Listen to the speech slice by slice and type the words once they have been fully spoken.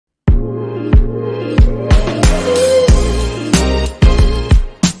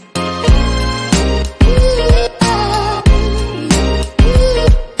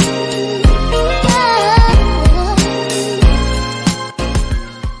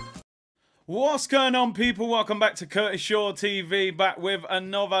What's going on, people? Welcome back to Curtis Shaw TV, back with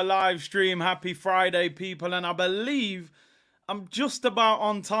another live stream. Happy Friday, people, and I believe I'm just about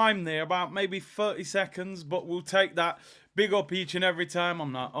on time there, about maybe 30 seconds, but we'll take that. Big up each and every time.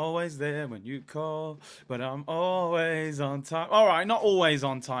 I'm not always there when you call, but I'm always on time. All right, not always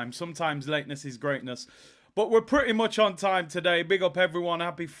on time. Sometimes lateness is greatness, but we're pretty much on time today. Big up, everyone.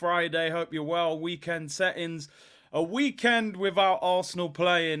 Happy Friday. Hope you're well. Weekend settings. A weekend without Arsenal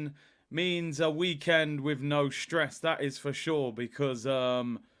playing means a weekend with no stress. That is for sure, because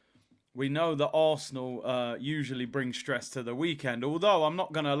we know that Arsenal usually bring stress to the weekend. Although, I'm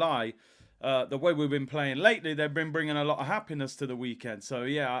not going to lie, the way we've been playing lately, they've been bringing a lot of happiness to the weekend. So,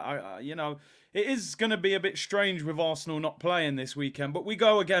 yeah, you know, it is going to be a bit strange with Arsenal not playing this weekend. But we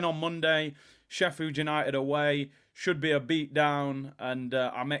go again on Monday. Sheffield United away. Should be a beatdown. And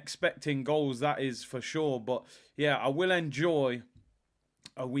I'm expecting goals, that is for sure. But, yeah, I will enjoy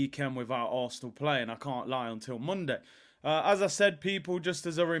a weekend without Arsenal playing. I can't lie, until Monday. As I said, people, just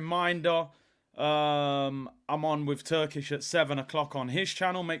as a reminder, I'm on with Turkish at 7 o'clock on his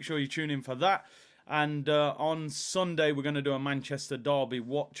channel. Make sure you tune in for that. And on Sunday, we're going to do a Manchester Derby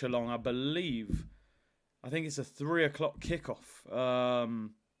watch along. I think it's a 3 o'clock kickoff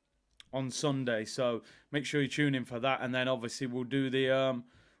on Sunday. So make sure you tune in for that. And then obviously we'll do the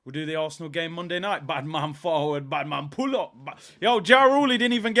Arsenal game Monday night. Bad man forward, bad man pull up. Yo, Ja Rule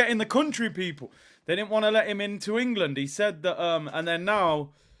didn't even get in the country, people. They didn't want to let him into England. He said that, and then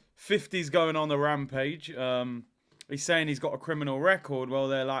now 50's going on the rampage. He's saying he's got a criminal record. Well,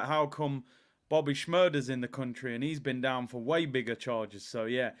 they're like, how come Bobby Schmurder's in the country and he's been down for way bigger charges? So,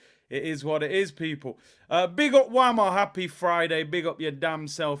 yeah, it is what it is, people. Big up Whammer, happy Friday. Big up your damn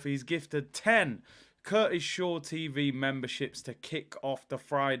self. He's gifted 10 Curtis Shaw TV memberships to kick off the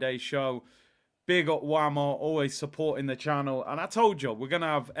Friday show. Big up Whammer, always supporting the channel. And I told you, we're going to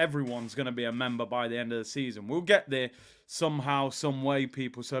have, everyone's going to be a member by the end of the season. We'll get there somehow, some way,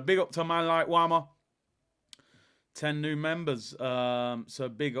 people. So big up to a man like Whammer. 10 new members. So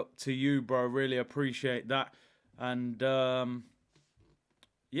big up to you, bro. Really appreciate that. And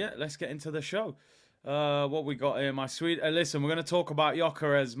yeah, let's get into the show. What we got here, my sweet. Listen, we're going to talk about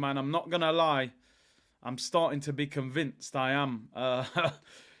Gyokeres, man. I'm not going to lie. I'm starting to be convinced. I am.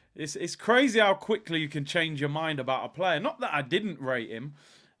 It's crazy how quickly you can change your mind about a player. Not that I didn't rate him.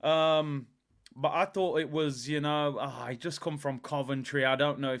 But I thought it was, you know, I just come from Coventry. I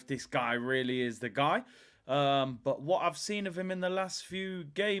don't know if this guy really is the guy. But what I've seen of him in the last few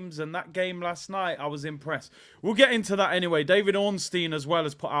games and that game last night, I was impressed. We'll get into that anyway. David Ornstein as well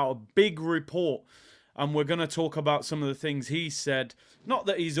has put out a big report. And we're going to talk about some of the things he said. Not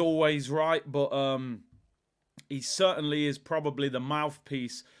that he's always right, but he certainly is probably the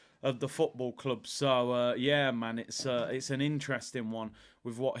mouthpiece of the football club. So, yeah, man, it's an interesting one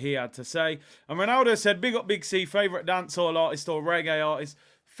with what he had to say. And Ronaldo said, big up Big C, favourite dancehall artist or reggae artist.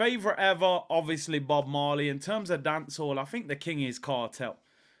 Favourite ever, obviously Bob Marley. In terms of dancehall, I think the king is Cartel.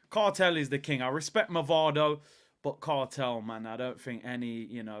 Cartel is the king. I respect Mavado, but Cartel, man, I don't think any,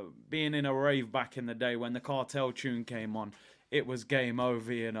 you know, being in a rave back in the day when the Cartel tune came on, it was game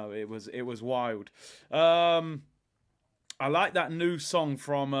over, you know. It was wild. I like that new song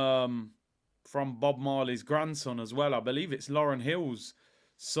from Bob Marley's grandson as well. I believe it's Lauryn Hill's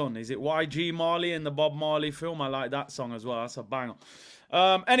son. Is it YG Marley in the Bob Marley film? I like that song as well. That's a banger.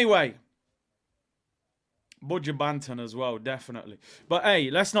 Anyway, Budger Banton as well, definitely. But hey,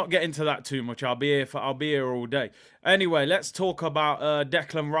 let's not get into that too much. I'll be here all day. Anyway, let's talk about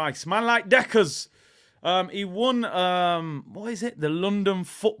Declan Rice. Man like Deckers. He won, what is it? The London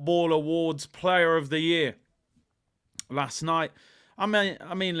Football Awards Player of the Year last night. I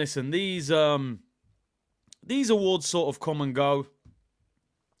mean, listen, these awards sort of come and go,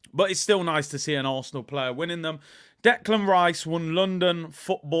 but it's still nice to see an Arsenal player winning them. Declan Rice won London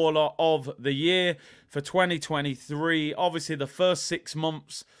Footballer of the Year for 2023. Obviously, the first 6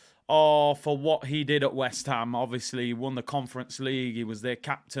 months are for what he did at West Ham. Obviously, he won the Conference League. He was their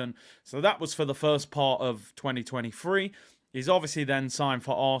captain. So that was for the first part of 2023. He's obviously then signed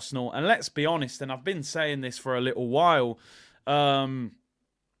for Arsenal. And let's be honest, and I've been saying this for a little while, I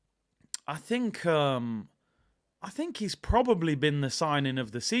think he's probably been the signing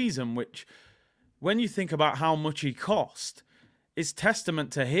of the season, which, when you think about how much he cost, is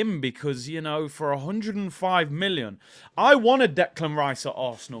testament to him, because, you know, for 105 million, I wanted Declan Rice at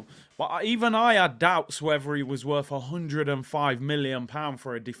Arsenal, but even I had doubts whether he was worth 105 million pound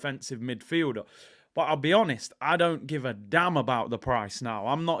for a defensive midfielder. But I'll be honest, I don't give a damn about the price now.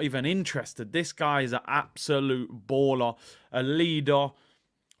 I'm not even interested. This guy is an absolute baller, a leader,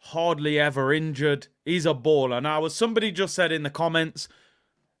 hardly ever injured. He's a baller. Now, as somebody just said in the comments,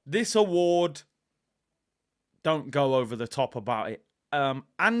 This award, don't go over the top about it.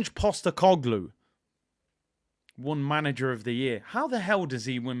 Ange Postecoglou won Manager of the Year. How the hell does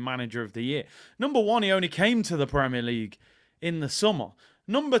he win Manager of the Year? Number one, he only came to the Premier League in the summer.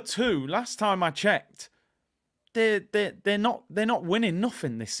 Number two, last time I checked, they're not winning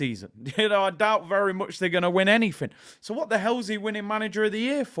nothing this season. You know, I doubt very much they're going to win anything. So what the hell's he winning Manager of the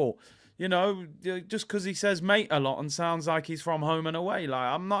Year for? You know, just because he says mate a lot and sounds like he's from home and away.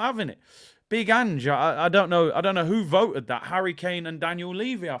 Like, I'm not having it. Big Ange, I don't know who voted that. Harry Kane and Daniel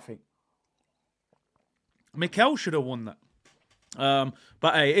Levy, I think. Mikel should have won that.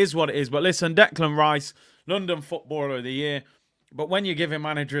 But hey, it is what it is. But listen, Declan Rice, London Footballer of the Year. But when you're giving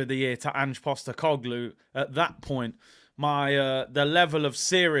Manager of the Year to Ange Postecoglou, at that point, the level of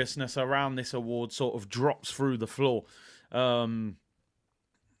seriousness around this award sort of drops through the floor.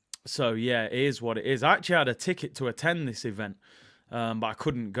 So yeah, it is what it is. I actually had a ticket to attend this event, but I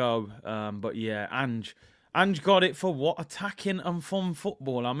couldn't go. But yeah, Ange got it for what? Attacking and fun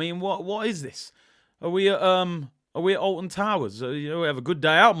football. I mean, what is this? Are we at Alton Towers? You know, we have a good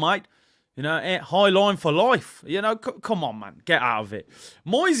day out, mate. You know, high line for life. You know, come on, man, get out of it.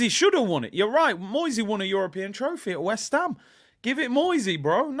 Moisey should have won it. You're right. Moisey won a European trophy at West Ham. Give it Moisey,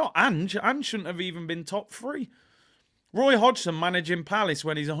 bro. Not Ange. Ange shouldn't have even been top 3. Roy Hodgson managing Palace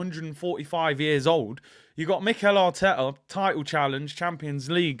when he's 145 years old. You got Mikel Arteta, title challenge, Champions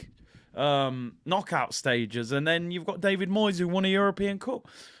League, knockout stages, and then you've got David Moyes who won a European Cup.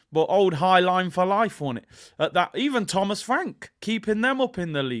 But old High Line for Life won it. At that, even Thomas Frank keeping them up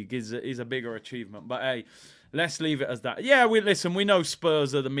in the league is a bigger achievement. But hey, let's leave it as that. Yeah, we know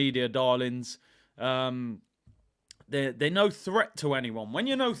Spurs are the media darlings. They're no threat to anyone. When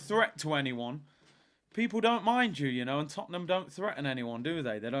you're no threat to anyone, people don't mind you, you know, and Tottenham don't threaten anyone, do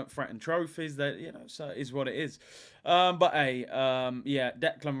they? They don't threaten trophies. You know, so it is what it is. But hey, yeah,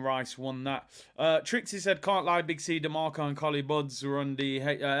 Declan Rice won that. Trixie said, can't lie, Big C, DeMarco and Collie Buds, Rundy.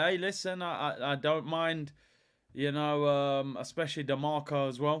 Hey, listen, I don't mind, you know, especially DeMarco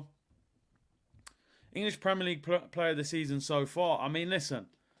as well. English Premier League player of the season so far. I mean, listen,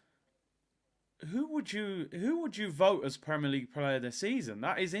 who would you vote as Premier League player of the season?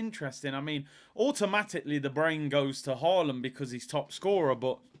 That is interesting. I mean, automatically the brain goes to Haaland because he's top scorer,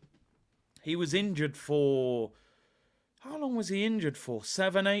 but he was injured for... How long was he injured for?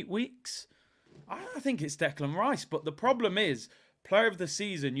 7-8 weeks? I think it's Declan Rice, but the problem is player of the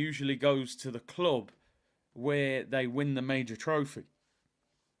season usually goes to the club where they win the major trophy.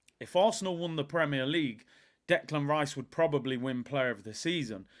 If Arsenal won the Premier League, Declan Rice would probably win player of the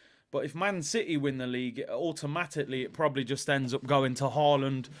season. But if Man City win the league, automatically it probably just ends up going to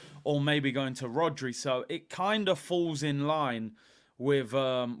Haaland or maybe going to Rodri. So it kind of falls in line with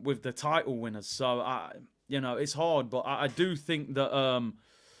the title winners. So you know, it's hard, but I do think that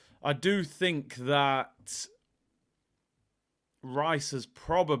Rice has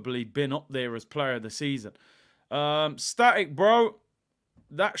probably been up there as player of the season. Static, bro,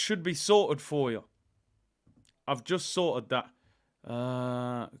 that should be sorted for you. I've just sorted that.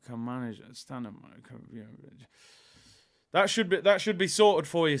 Can manage standard. That should be sorted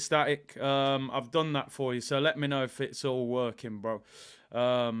for you, Static. I've done that for you, so let me know if it's all working, bro.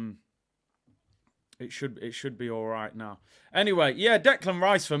 It should be all right now. Anyway, yeah, Declan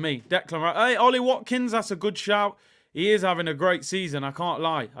Rice for me. Declan Rice. Hey, Ollie Watkins, that's a good shout. He is having a great season. I can't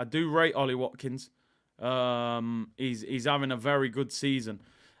lie. I do rate Ollie Watkins. He's having a very good season.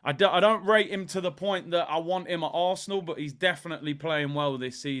 I don't rate him to the point that I want him at Arsenal, but he's definitely playing well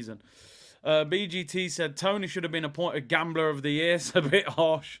this season. BGT said, Tony should have been appointed Gambler of the Year. It's a bit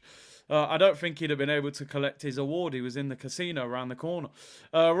harsh. I don't think he'd have been able to collect his award. He was in the casino around the corner.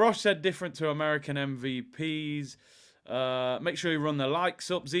 Rosh said, different to American MVPs. Make sure you run the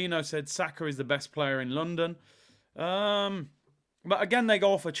likes up. Zeno said, Saka is the best player in London. But again, they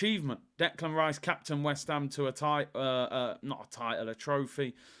go off achievement. Declan Rice, captain West Ham to a not a title, a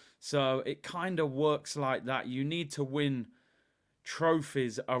trophy. So it kind of works like that. You need to win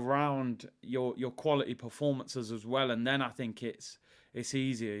trophies around your quality performances as well, and then I think it's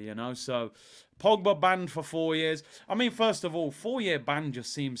easier, you know. So Pogba banned for 4 years. I mean, first of all, 4-year ban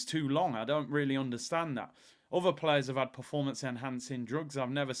just seems too long. I don't really understand that. Other players have had performance-enhancing drugs. I've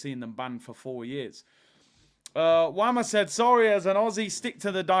never seen them banned for 4 years. Whammer said, sorry, as an Aussie, stick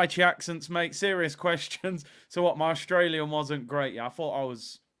to the Daichi accents, mate. Serious questions. So what, my Australian wasn't great. Yeah, I thought I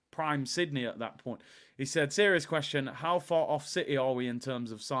was prime Sydney at that point. He said, serious question, how far off City are we in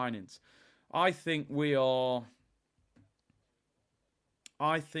terms of signings? I think we are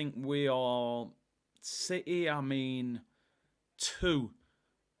City, I mean, two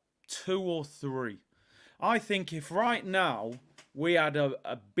or three. I think if right now we had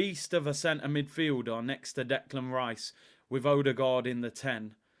a beast of a centre midfielder next to Declan Rice with Odegaard in the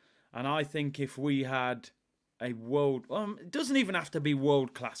 10. And I think if we had a it doesn't even have to be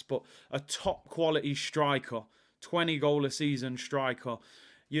world class, but a top quality striker, 20 goal a season striker,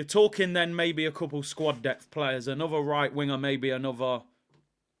 you're talking then maybe a couple squad depth players, another right winger, maybe another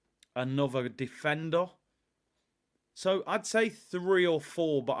defender. So I'd say 3 or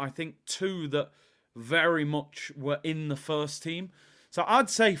 4, but I think 2 that very much were in the first team. So I'd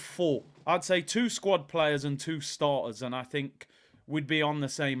say 4. I'd say 2 squad players and 2 starters, and I think we'd be on the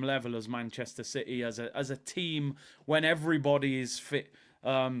same level as Manchester City as a team when everybody is fit.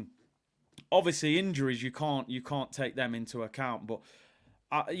 Obviously, injuries you can't take them into account, but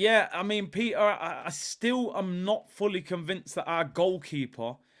yeah, I mean, Peter, I still am not fully convinced that our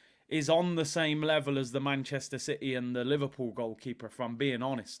goalkeeper is on the same level as the Manchester City and the Liverpool goalkeeper, if I'm being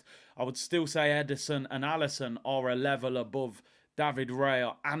honest. I would still say Ederson and Alisson are a level above David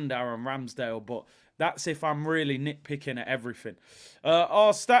Raya and Aaron Ramsdale, but that's if I'm really nitpicking at everything.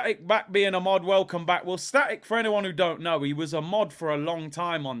 Static back being a mod, welcome back. Well, Static, for anyone who don't know, he was a mod for a long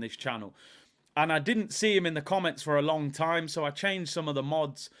time on this channel. And I didn't see him in the comments for a long time, so I changed some of the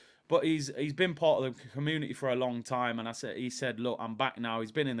mods. But he's been part of the community for a long time, and he said, look, I'm back now.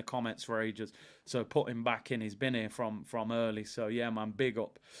 He's been in the comments for ages, so put him back in. He's been here from early, so yeah, man, big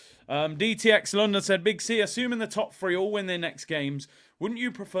up. DTX London said, Big C, assuming the top 3 all win their next games, wouldn't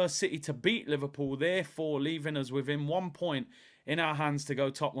you prefer City to beat Liverpool, therefore leaving us within 1 point in our hands to go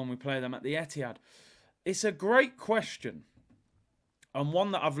top when we play them at the Etihad? It's a great question, and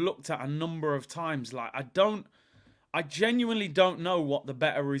one that I've looked at a number of times. Like, I genuinely don't know what the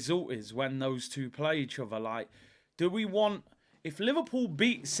better result is when those two play each other. Like, do we want... If Liverpool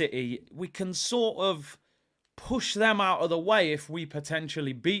beat City, we can sort of push them out of the way if we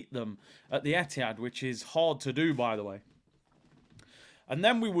potentially beat them at the Etihad, which is hard to do, by the way. And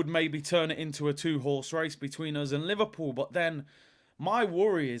then we would maybe turn it into a 2-horse race between us and Liverpool. But then my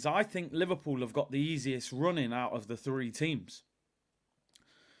worry is I think Liverpool have got the easiest running out of the 3 teams.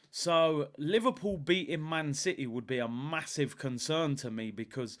 So Liverpool beating Man City would be a massive concern to me,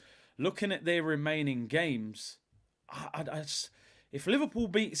 because looking at their remaining games, if Liverpool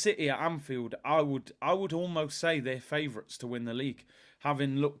beat City at Anfield, I would almost say they're favourites to win the league,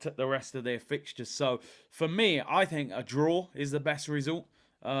 having looked at the rest of their fixtures. So for me, I think a draw is the best result.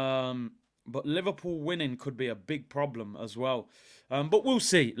 But Liverpool winning could be a big problem as well. But we'll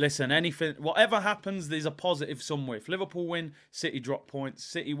see. Listen, whatever happens, there's a positive somewhere. If Liverpool win, City drop points.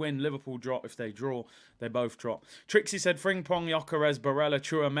 City win, Liverpool drop. If they draw, they both drop. Trixie said, Frimpong, Gyokeres, Barella,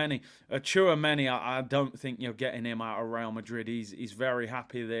 Tchouameni. Tchouameni, I don't think you're getting him out of Real Madrid. He's very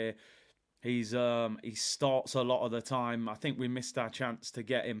happy there. He starts a lot of the time. I think we missed our chance to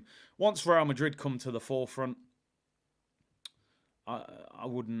get him. Once Real Madrid come to the forefront, I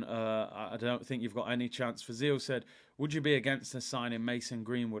wouldn't. I don't think you've got any chance. Fazil said, would you be against the signing Mason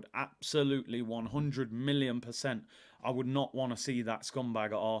Greenwood? Absolutely, 100 million%. I would not want to see that scumbag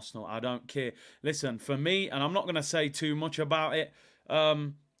at Arsenal. I don't care. Listen, for me, and I'm not going to say too much about it,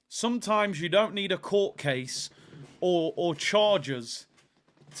 sometimes you don't need a court case or charges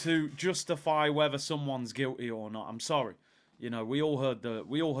to justify whether someone's guilty or not. I'm sorry. You know, we all heard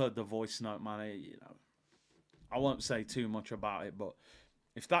the voice note, man. You know, I won't say too much about it, but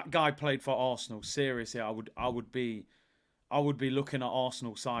if that guy played for Arsenal, seriously, I would be looking at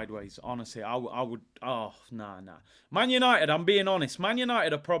Arsenal sideways. Honestly, I would. Oh, nah. Man United, I'm being honest. Man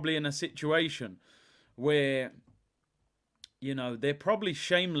United are probably in a situation where, you know, they're probably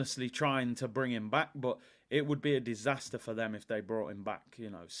shamelessly trying to bring him back, but it would be a disaster for them if they brought him back. You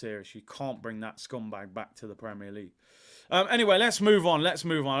know, seriously, you can't bring that scumbag back to the Premier League. Anyway, let's move on. I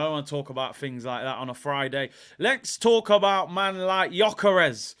don't want to talk about things like that on a Friday. Let's talk about man like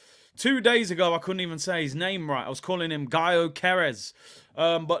Gyokeres. 2 days ago, I couldn't even say his name right. I was calling him Gyokeres.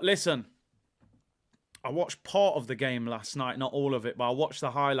 But listen, I watched part of the game last night, not all of it, but I watched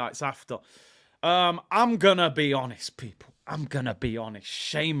the highlights after. I'm going to be honest, people. I'm going to be honest,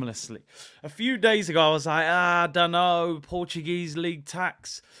 shamelessly. A few days ago, I was like, I don't know, Portuguese league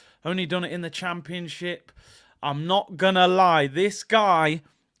tax. Only done it in the Championship. I'm not going to lie. This guy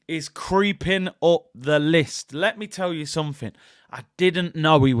is creeping up the list. Let me tell you something. I didn't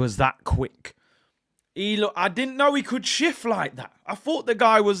know he was that quick. I didn't know he could shift like that. I thought the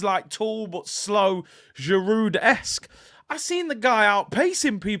guy was like tall but slow, Giroud-esque. I seen the guy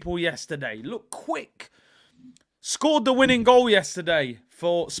outpacing people yesterday. Look quick. Scored the winning goal yesterday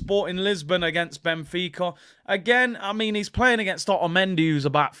for Sporting Lisbon against Benfica. Again, I mean, he's playing against Otamendi, who's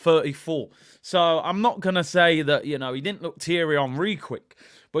about 34. So I'm not going to say that, you know, he didn't look Thierry Henry quick.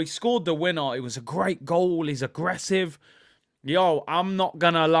 But he scored the winner. It was a great goal. He's aggressive. Yo, I'm not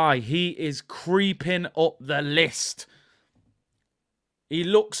gonna lie. He is creeping up the list. He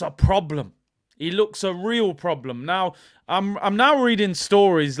looks a problem. He looks a real problem. Now, I'm now reading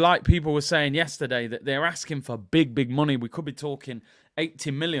stories like people were saying yesterday that they're asking for big money. We could be talking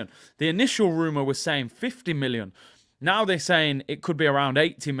 80 million. The initial rumor was saying 50 million. Now they're saying it could be around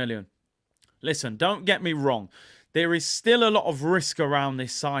 80 million. Listen, don't get me wrong. There is still a lot of risk around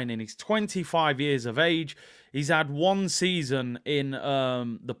this signing. He's 25 years of age. He's had one season in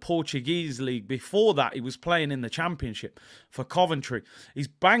the Portuguese league. Before that, he was playing in the Championship for Coventry. He's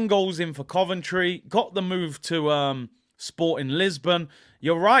banged goals in for Coventry. Got the move to Sporting Lisbon.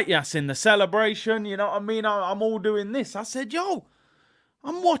 You're right, yes, in the celebration. You know what I mean? I'm all doing this. I said, yo,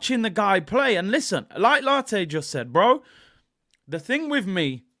 I'm watching the guy play. And listen, like Latte just said, bro, the thing with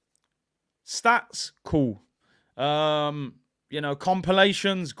me, stats, cool. You know,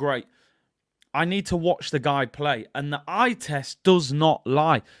 compilations, great. I need to watch the guy play. And the eye test does not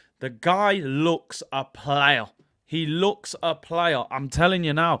lie. The guy looks a player. He looks a player. I'm telling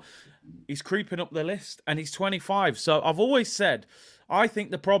you now. He's creeping up the list. And he's 25. So I've always said, I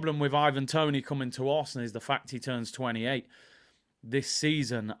think the problem with Ivan Toney coming to Arsenal is the fact he turns 28 this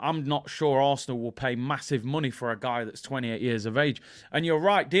season. I'm not sure Arsenal will pay massive money for a guy that's 28 years of age. And you're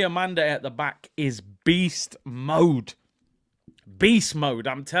right, Diamande at the back is beast mode. Beast mode,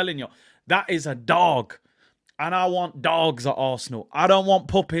 I'm telling you. That is a dog. And I want dogs at Arsenal. I don't want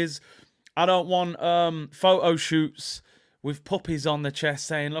puppies. I don't want photo shoots with puppies on the chest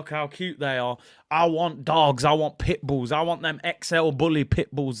saying, look how cute they are. I want dogs. I want pit bulls. I want them XL bully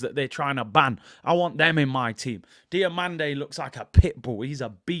pit bulls that they're trying to ban. I want them in my team. Diamande looks like a pit bull. He's a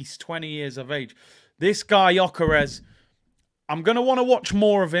beast, 20 years of age. This guy, Gyokeres, I'm going to want to watch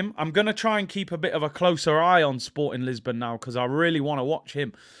more of him. I'm going to try and keep a bit of a closer eye on Sporting Lisbon now because I really want to watch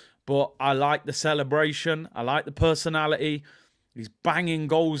him. But I like the celebration. I like the personality. He's banging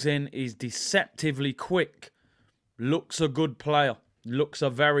goals in. He's deceptively quick. Looks a good player. Looks a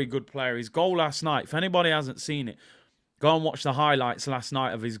very good player. His goal last night, if anybody hasn't seen it, go and watch the highlights last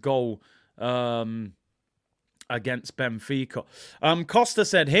night of his goal against Benfica. Costa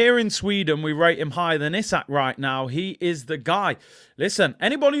said, here in Sweden, we rate him higher than Isak right now. He is the guy. Listen,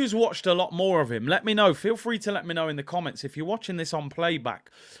 anybody who's watched a lot more of him, let me know. Feel free to let me know in the comments. If you're watching this on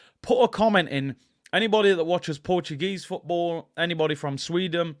playback, put a comment in. Anybody that watches Portuguese football, anybody from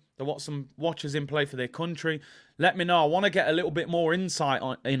Sweden that watches him play for their country, let me know. I want to get a little bit more insight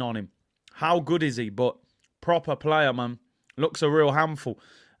on him. How good is he? But proper player, man. Looks a real handful.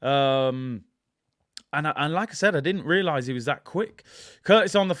 And like I said, I didn't realise he was that quick.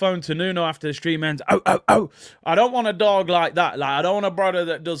 Curtis on the phone to Nuno after the stream ends. Oh. I don't want a dog like that. Like, I don't want a brother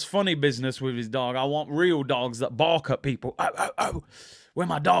that does funny business with his dog. I want real dogs that bark at people. Oh. Where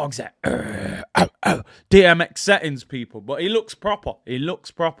my dog's at? DMX settings, people. But he looks proper. He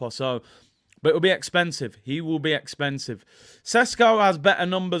looks proper. So, but it'll be expensive. He will be expensive. Sesko has better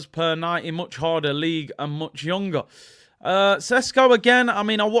numbers per night in much harder league and much younger. Sesko, again, I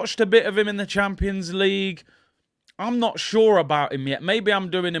mean, I watched a bit of him in the Champions League. I'm not sure about him yet. Maybe I'm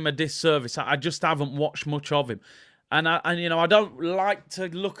doing him a disservice. I just haven't watched much of him. And you know, I don't like to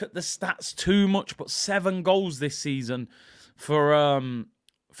look at the stats too much, but 7 goals this season for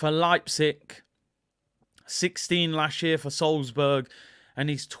Leipzig, 16 last year for Salzburg, and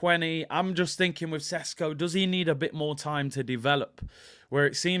he's 20. I'm just thinking with Sesko, does he need a bit more time to develop? Where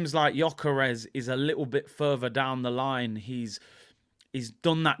it seems like Gyokeres is a little bit further down the line. He's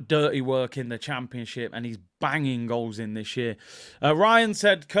done that dirty work in the Championship and he's banging goals in this year. Ryan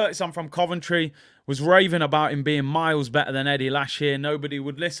said, Curtis, I'm from Coventry, was raving about him being miles better than Eddie last year. Nobody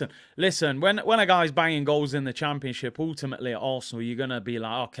would listen. Listen, when a guy's banging goals in the Championship, ultimately at Arsenal, you're going to be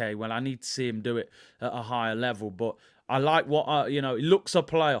like, okay, well, I need to see him do it at a higher level. But I like what, you know, he looks a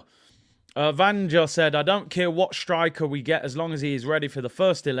player. Vanja said, I don't care what striker we get as long as he is ready for the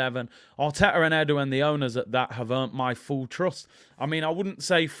first 11. Arteta and Edu and the owners at that have earned my full trust. I mean, I wouldn't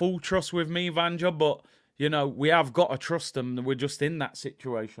say full trust with me, Vanja, but, you know, we have got to trust them. We're just in that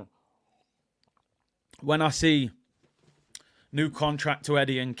situation. When I see new contract to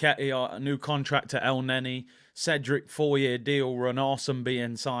Eddie and Ketty, or a new contract to El Neni, Cedric 4-year deal, Renarson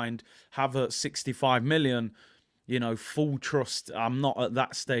being signed, Havertz 65 million, you know, full trust. I'm not at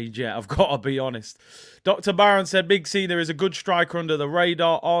that stage yet. I've got to be honest. Dr. Barron said, Big C, there is a good striker under the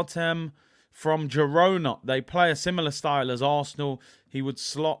radar, Artem from Girona. They play a similar style as Arsenal. He would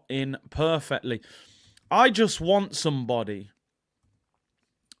slot in perfectly. I just want somebody,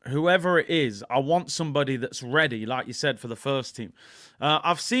 whoever it is, I want somebody that's ready, like you said, for the first team.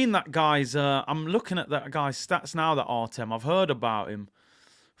 I've seen that guy's, I'm looking at that guy's stats now, that Artem. I've heard about him.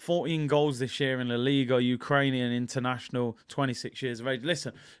 14 goals this year in La Liga, Ukrainian international, 26 years of age.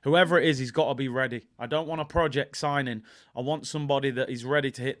 Listen, whoever it is, he's got to be ready. I don't want a project signing. I want somebody that is ready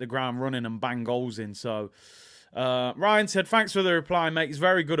to hit the ground running and bang goals in. So Ryan said, thanks for the reply, mate. He's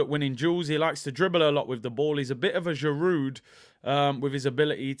very good at winning duels. He likes to dribble a lot with the ball. He's a bit of a Giroud with his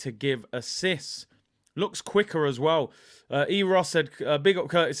ability to give assists. Looks quicker as well. E. Ross said, big up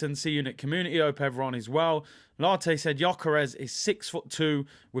Curtis and C-Unit community. Hope everyone is well. Latte said, Gyokeres is 6'2"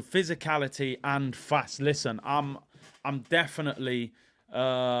 with physicality and fast. Listen, I'm definitely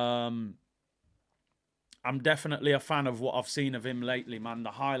a fan of what I've seen of him lately, man.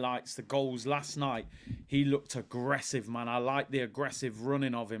 The highlights, the goals last night, he looked aggressive, man. I like the aggressive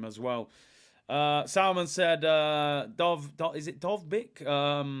running of him as well. Salman said, is it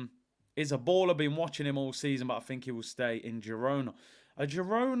Dovbik? Is a baller. Been watching him all season, but I think he will stay in Girona.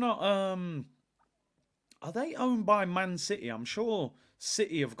 Girona, are they owned by Man City? I'm sure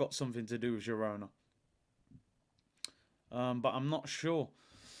City have got something to do with Girona. But I'm not sure.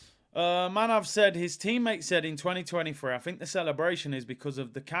 Manav said, his teammate said in 2023, I think the celebration is because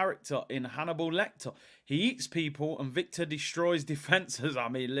of the character in Hannibal Lecter. He eats people and Victor destroys defences. I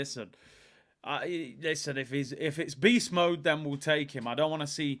mean, listen, if it's beast mode, then we'll take him. I don't want to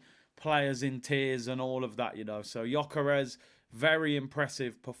see players in tears and all of that, you know. So Gyokeres, very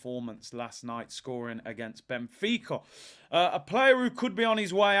impressive performance last night, scoring against Benfica. A player who could be on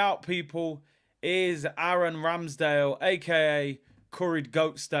his way out, people, is Aaron Ramsdale, a.k.a. Curried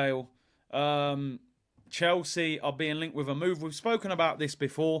Goatsdale. Chelsea are being linked with a move. We've spoken about this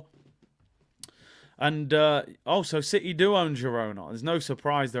before. And also, City do own Girona. There's no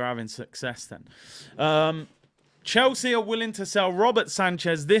surprise they're having success then. Chelsea are willing to sell Robert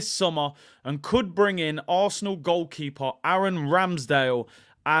Sanchez this summer and could bring in Arsenal goalkeeper Aaron Ramsdale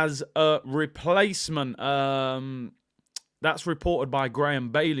as a replacement. That's reported by Graham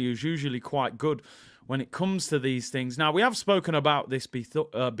Bailey, who's usually quite good when it comes to these things. Now, we have spoken about this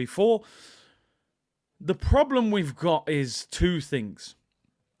before. The problem we've got is two things.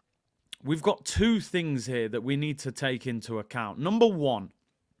 We've got two things here that we need to take into account. Number one,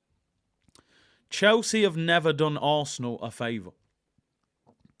 Chelsea have never done Arsenal a favour.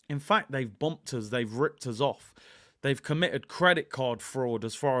 In fact, they've bumped us. They've ripped us off. They've committed credit card fraud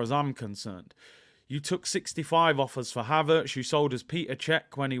as far as I'm concerned. You took 65 offers for Havertz. You sold us Peter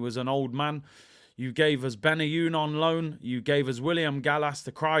Cech when he was an old man. You gave us Benayoun on loan. You gave us William Gallas,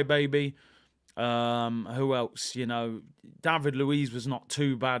 the crybaby. Who else? You know, David Luiz was not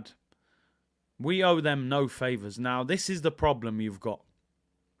too bad. We owe them no favours. Now, this is the problem you've got.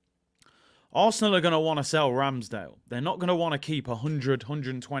 Arsenal are going to want to sell Ramsdale. They're not going to want to keep 100,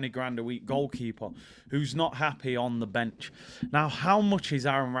 120 grand a week goalkeeper who's not happy on the bench. Now, how much is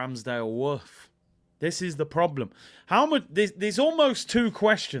Aaron Ramsdale worth? This is the problem. How much? There's almost two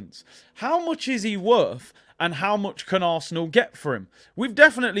questions. How much is he worth and how much can Arsenal get for him? We've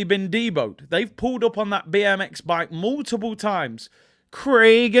definitely been deboed. They've pulled up on that BMX bike multiple times.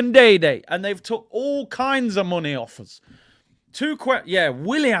 Craig and Day, and they've took all kinds of money off us.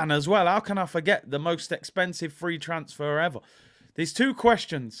 Willian as well. How can I forget the most expensive free transfer ever? There's two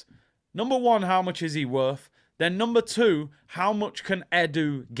questions. Number one, how much is he worth? Then number two, how much can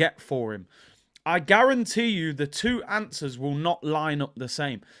Edu get for him? I guarantee you the two answers will not line up the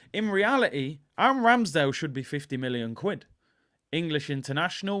same. In reality, Aaron Ramsdale should be 50 million quid. English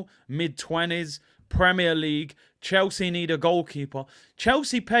international, mid-20s, Premier League. Chelsea need a goalkeeper.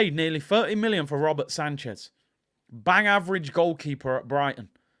 Chelsea paid nearly 30 million for Robert Sanchez. Bang average goalkeeper at Brighton,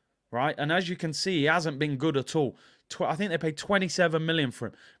 right? And as you can see, he hasn't been good at all. I think they paid 27 million for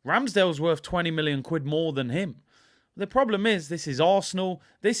him. Ramsdale's worth 20 million quid more than him. The problem is, this is Arsenal.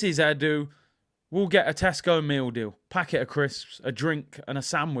 This is Edu. We'll get a Tesco meal deal, packet of crisps, a drink, and a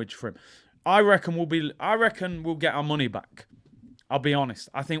sandwich for him. I reckon we'll get our money back. I'll be honest.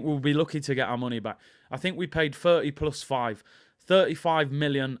 I think we'll be lucky to get our money back. I think we paid 30 plus 5. 35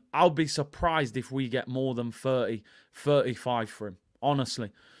 million. I'll be surprised if we get more than 30, 35 for him,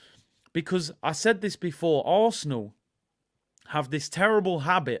 honestly. Because I said this before, Arsenal have this terrible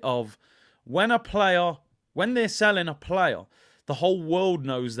habit of when they're selling a player, the whole world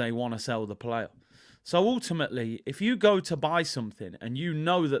knows they want to sell the player. So ultimately, if you go to buy something and you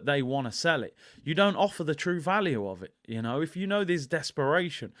know that they want to sell it, you don't offer the true value of it. You know, if you know there's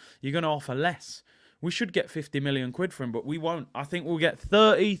desperation, you're going to offer less. We should get 50 million quid for him, but we won't. I think we'll get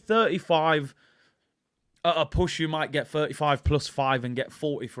 30, 35. At a push, you might get 35 plus 5 and get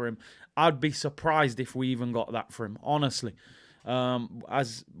 40 for him. I'd be surprised if we even got that for him, honestly.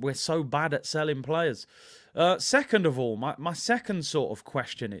 As we're so bad at selling players. Second of all, my second sort of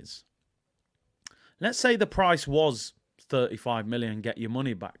question is, let's say the price was 35 million and get your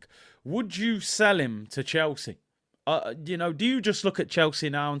money back. Would you sell him to Chelsea? You know, do you just look at Chelsea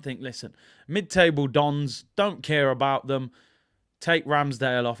now and think, listen, mid-table dons, don't care about them. Take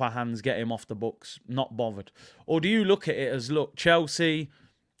Ramsdale off our hands, get him off the books, not bothered. Or do you look at it as, look, Chelsea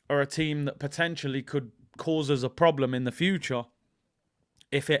are a team that potentially could cause us a problem in the future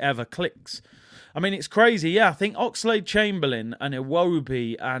if it ever clicks? I mean, it's crazy. Yeah, I think Oxlade-Chamberlain and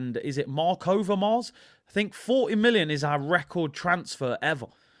Iwobi and is it Mark Overmars? I think 40 million is our record transfer ever,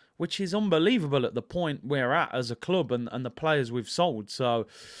 which is unbelievable at the point we're at as a club and the players we've sold. So,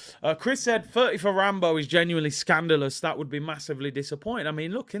 Chris said 30 for Rambo is genuinely scandalous. That would be massively disappointing. I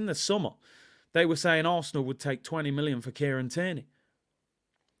mean, look, in the summer, they were saying Arsenal would take 20 million for Kieran Tierney.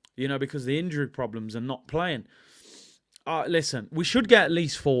 You know, because of the injury problems and not playing. Listen, we should get at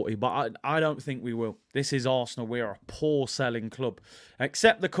least 40, but I don't think we will. This is Arsenal. We are a poor selling club.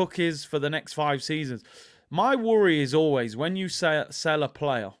 Accept the cookies for the next 5 seasons. My worry is always when you sell a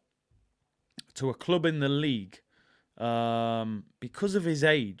player to a club in the league because of his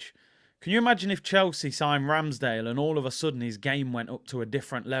age. Can you imagine if Chelsea signed Ramsdale and all of a sudden his game went up to a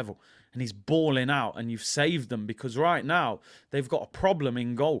different level and he's balling out and you've saved them? Because right now they've got a problem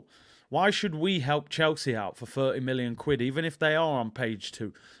in goal. Why should we help Chelsea out for 30 million quid, even if they are on page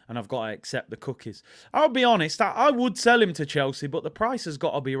 2 and I've got to accept the cookies? I'll be honest, I would sell him to Chelsea, but the price has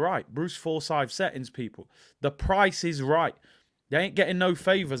got to be right. Bruce Forsyth settings, people. The price is right. They ain't getting no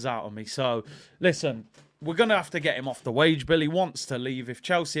favours out of me. So, listen, we're going to have to get him off the wage bill. He wants to leave. If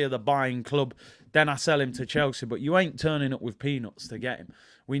Chelsea are the buying club, then I sell him to Chelsea. But you ain't turning up with peanuts to get him.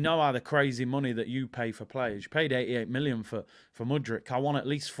 We know how the crazy money that you pay for players. You paid 88 million for Mudryk. I want at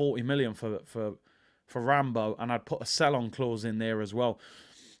least 40 million for Rambo, and I'd put a sell-on clause in there as well.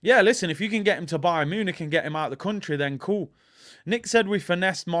 Yeah, listen, if you can get him to Bayern Munich and get him out of the country, then cool. Nick said we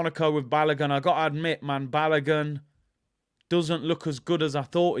finessed Monaco with Balogun. I got to admit, man, Balogun doesn't look as good as I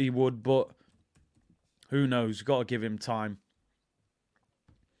thought he would, but who knows? Got to give him time.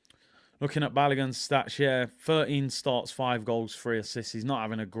 Looking at Balogun's stats, yeah, 13 starts, 5 goals, 3 assists. He's not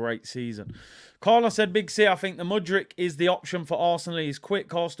having a great season. Carlos said, Big C, I think the Mudryk is the option for Arsenal. He's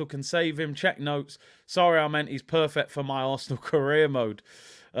quick, Arsenal can save him. Check notes. Sorry, I meant he's perfect for my Arsenal career mode.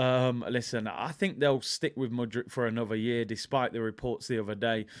 Listen, I think they'll stick with Mudryk for another year, despite the reports the other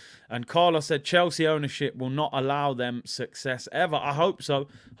day. And Carlos said, Chelsea ownership will not allow them success ever. I hope so.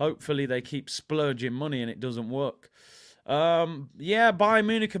 Hopefully they keep splurging money and it doesn't work. Yeah, Bayern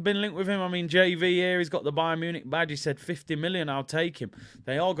Munich have been linked with him. I mean, JV here, he's got the Bayern Munich badge. He said 50 million, I'll take him.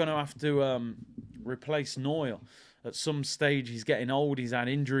 They are going to have to replace Neuer at some stage. He's getting old. He's had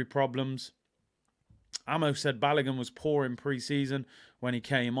injury problems. Amo said Balogun was poor in pre-season when he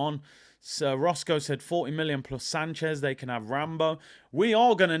came on. So Roscoe said 40 million plus Sanchez. They can have Rambo. We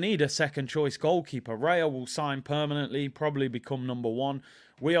are going to need a second choice goalkeeper. Raya will sign permanently, probably become number 1.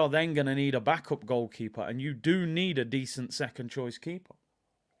 We are then going to need a backup goalkeeper. And you do need a decent second choice keeper.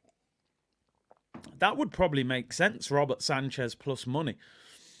 That would probably make sense, Robert Sanchez plus money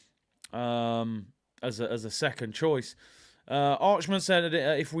as a second choice. Archman said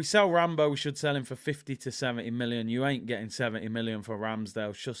if we sell Rambo, we should sell him for 50 to 70 million. You ain't getting 70 million for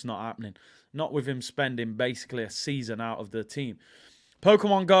Ramsdale. It's just not happening. Not with him spending basically a season out of the team.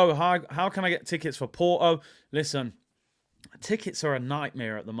 Pokemon Go, how can I get tickets for Porto? Listen, tickets are a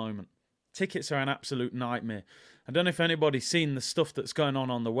nightmare at the moment. Tickets are an absolute nightmare. I don't know if anybody's seen the stuff that's going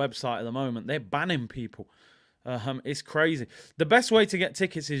on the website at the moment. They're banning people. It's crazy. The best way to get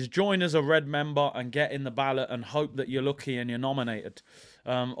tickets is join as a red member and get in the ballot and hope that you're lucky and you're nominated.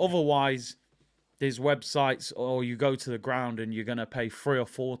 Otherwise, there's websites or you go to the ground and you're going to pay 3 or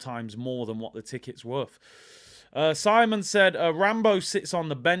 4 times more than what the ticket's worth. Simon said, Rambo sits on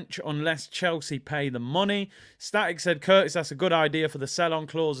the bench unless Chelsea pay the money. Static said, Curtis, that's a good idea for the sell-on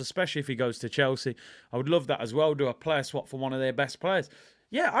clause, especially if he goes to Chelsea. I would love that as well. Do a player swap for one of their best players.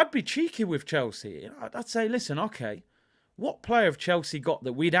 Yeah, I'd be cheeky with Chelsea. I'd say, listen, okay, what player have Chelsea got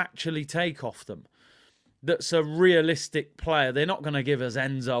that we'd actually take off them? That's a realistic player. They're not going to give us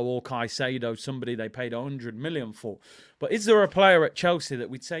Enzo or Caicedo, somebody they paid 100 million for. But is there a player at Chelsea that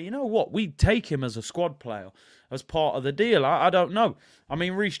we'd say, you know what, we'd take him as a squad player, as part of the deal? I don't know. I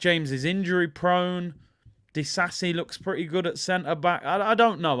mean, Reece James is injury prone. Disasi looks pretty good at centre-back. I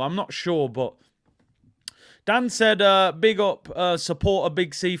don't know. I'm not sure, but Dan said, big up, supporter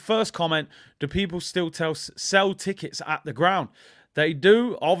Big C. First comment, do people still sell tickets at the ground? They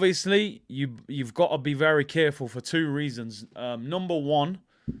do. Obviously, you've got to be very careful for 2 reasons. Number 1,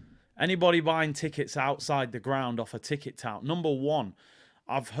 anybody buying tickets outside the ground off a ticket tout. Number 1,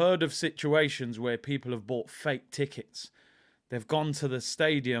 I've heard of situations where people have bought fake tickets. They've gone to the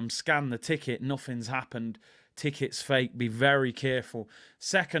stadium, scanned the ticket, nothing's happened. tickets fake. Be very careful.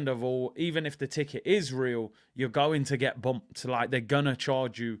 Second of all, even if the ticket is real, you're going to get bumped. Like, they're going to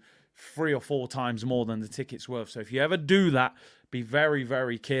charge you 3 or 4 times more than the ticket's worth. So if you ever do that, be very,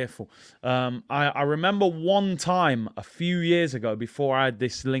 very careful. I remember one time a few years ago, before I had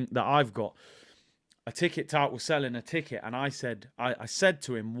this link that I've got, a ticket tout was selling a ticket, and I said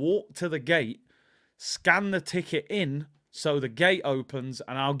to him, walk to the gate, scan the ticket in so the gate opens,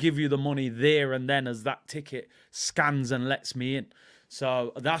 and I'll give you the money there and then as that ticket scans and lets me in.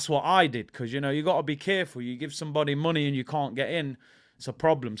 So that's what I did, because, you know, you got to be careful. You give somebody money and you can't get in, it's a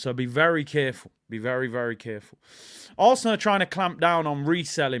problem. So be very careful. Be very, very careful. Arsenal are trying to clamp down on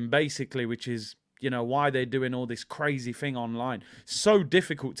reselling, basically, which is, you know, why they're doing all this crazy thing online. So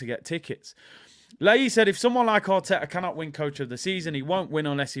difficult to get tickets. Leahy said, if someone like Arteta cannot win Coach of the Season, he won't win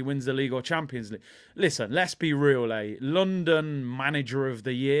unless he wins the League or Champions League. Listen, let's be real, Leahy. London Manager of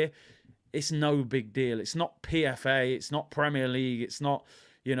the Year, it's no big deal. It's not PFA. It's not Premier League. It's not,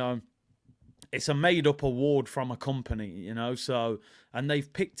 you know, it's a made-up award from a company, you know. So, and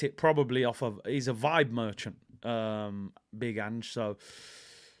they've picked it probably off of, he's a vibe merchant, Big Ange. So,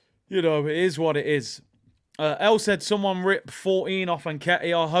 you know, it is what it is. El said someone ripped 14 off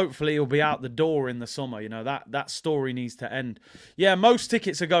Nketiah. Hopefully he'll be out the door in the summer. You know, that story needs to end. Yeah, most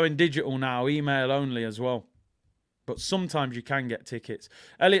tickets are going digital now, email only as well. But sometimes you can get tickets.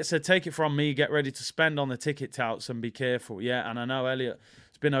 Elliot said, take it from me, get ready to spend on the ticket touts and be careful. Yeah, and I know Elliot's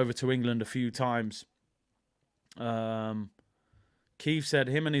been over to England a few times. Keith said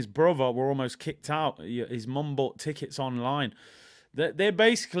him and his brother were almost kicked out. His mum bought tickets online. They're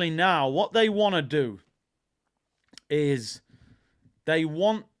basically now, what they want to do is they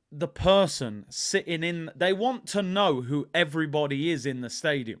want the person sitting in, they want to know who everybody is in the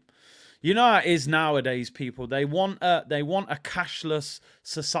stadium. You know how it is nowadays, people. They want a cashless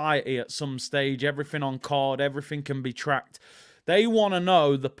society at some stage. Everything on card, everything can be tracked. They want to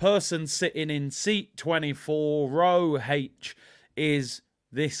know the person sitting in seat 24, row H, is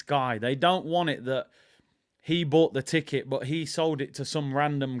this guy. They don't want it that he bought the ticket, but he sold it to some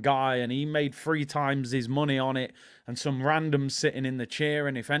random guy and he made 3 times his money on it, and some random sitting in the chair,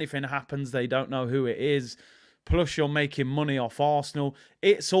 and if anything happens, they don't know who it is. Plus, you're making money off Arsenal.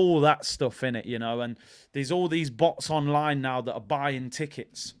 It's all that stuff in it, you know, and there's all these bots online now that are buying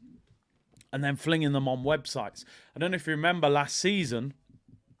tickets and then flinging them on websites. I don't know if you remember last season,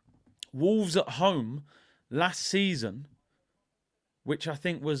 Wolves at home last season, which I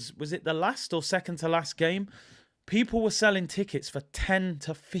think was it the last or second to last game? People were selling tickets for £10,000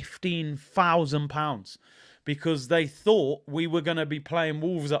 to £15,000 because they thought we were going to be playing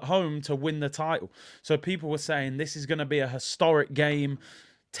Wolves at home to win the title. So people were saying this is going to be a historic game,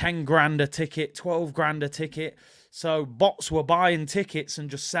 10 grand a ticket, 12 grand a ticket. So bots were buying tickets and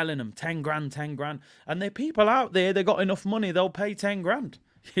just selling them, 10 grand, 10 grand. And there are people out there, they got enough money, they'll pay 10 grand.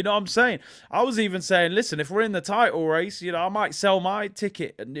 You know what I'm saying? I was even saying, listen, if we're in the title race, you know, I might sell my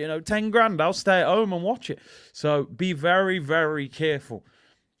ticket and, you know, 10 grand, I'll stay at home and watch it. So be very, very careful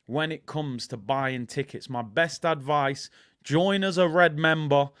when it comes to buying tickets. My best advice, join as a red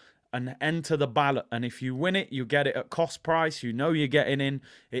member and enter the ballot. And if you win it, you get it at cost price. You know you're getting in.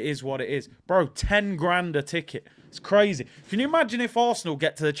 It is what it is. Bro, 10 grand a ticket. It's crazy. Can you imagine if Arsenal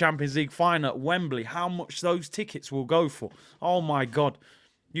get to the Champions League final at Wembley, how much those tickets will go for? Oh, my God.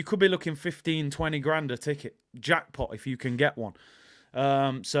 You could be looking 15, 20 grand a ticket. Jackpot if you can get one.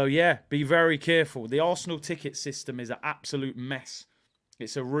 So, yeah, be very careful. The Arsenal ticket system is an absolute mess.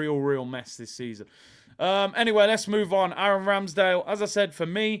 It's a real, real mess this season. Anyway, let's move on. Aaron Ramsdale, as I said, for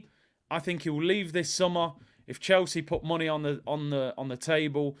me, I think he'll leave this summer. If Chelsea put money on the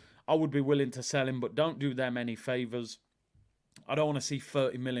table, I would be willing to sell him, but don't do them any favours. I don't want to see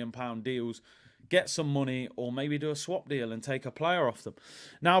 £30 million deals. Get some money or maybe do a swap deal and take a player off them.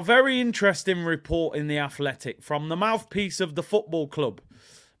 Now, very interesting report in The Athletic from the mouthpiece of the football club.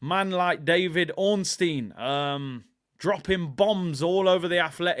 Man like David Ornstein dropping bombs all over The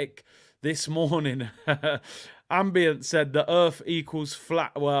Athletic this morning. Ambient said the earth equals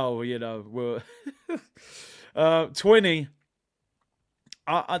flat. Well, you know, we're Twinny.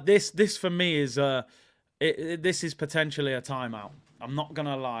 This for me is this is potentially a timeout. I'm not going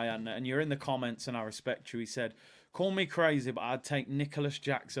to lie, and you're in the comments, and I respect you. He said, call me crazy, but I'd take Nicholas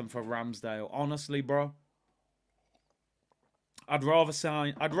Jackson for Ramsdale. Honestly, bro, I'd rather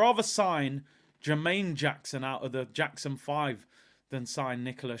sign Jermaine Jackson out of the Jackson 5 than sign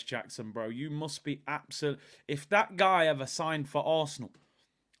Nicholas Jackson, bro. You must be absolute. If that guy ever signed for Arsenal,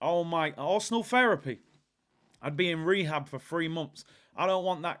 oh my, Arsenal therapy, I'd be in rehab for 3 months. I don't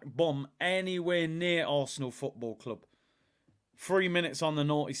want that bum anywhere near Arsenal Football Club. 3 minutes on the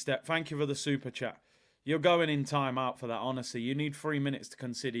naughty step. Thank you for the super chat. You're going in time out for that, honestly. You need 3 minutes to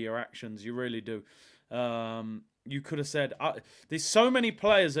consider your actions. You really do. You could have said, there's so many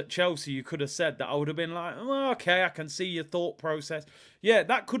players at Chelsea you could have said that I would have been like, oh, okay, I can see your thought process. Yeah,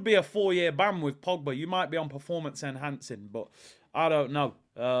 that could be a 4-year ban with Pogba. You might be on performance enhancing, but I don't know.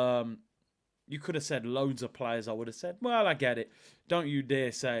 You could have said loads of players. I would have said, well, I get it. Don't you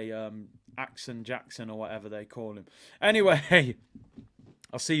dare say Axon Jackson or whatever they call him. Anyway,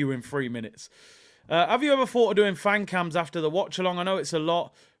 I'll see you in 3 minutes. Have you ever thought of doing fan cams after the watch along? I know it's a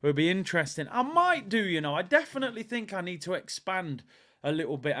lot. It would be interesting. I might do, you know. I definitely think I need to expand a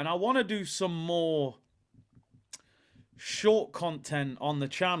little bit. And I want to do some more short content on the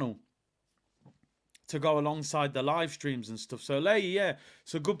channel to go alongside the live streams and stuff. So, yeah,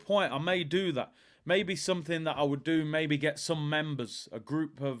 it's a good point. I may do that. Maybe something that I would do, maybe get some members, a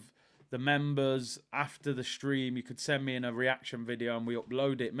group of the members after the stream. You could send me in a reaction video and we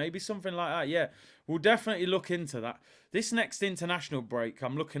upload it. Maybe something like that. Yeah, we'll definitely look into that. This next international break,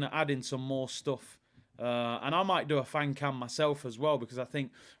 I'm looking at adding some more stuff. And I might do a fan cam myself as well, because I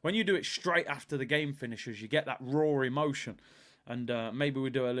think when you do it straight after the game finishes, you get that raw emotion. And maybe we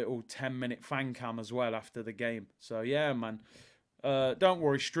do a little 10-minute fan cam as well after the game. So, yeah, man. Don't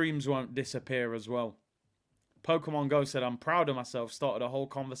worry, streams won't disappear as well. Pokemon Go said, I'm proud of myself, started a whole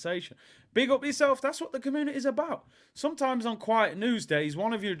conversation. Big up yourself, that's what the community is about. Sometimes on quiet news days,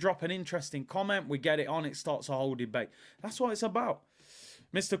 one of you drop an interesting comment, we get it on, it starts a whole debate. That's what it's about.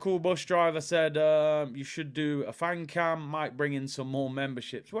 Mr. Cool Bus Driver said, you should do a fan cam, might bring in some more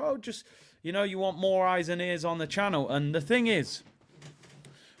memberships. Well, just, you know, you want more eyes and ears on the channel. And the thing is,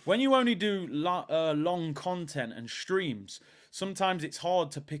 when you only do long content and streams, sometimes it's hard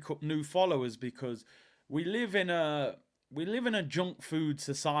to pick up new followers, because we live in a junk food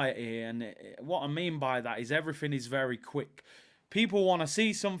society, and what I mean by that is everything is very quick. People want to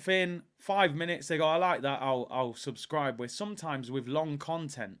see something, 5 minutes, they go, I like that, I'll subscribe. Where sometimes with long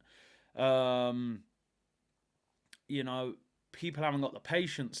content, you know, people haven't got the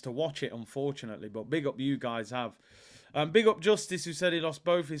patience to watch it, unfortunately. But big up you guys have. Big up Justice, who said he lost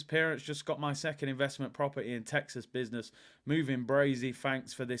both his parents. Just got my second investment property in Texas business. Moving brazy.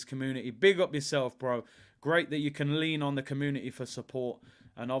 Thanks for this community. Big up yourself, bro. Great that you can lean on the community for support.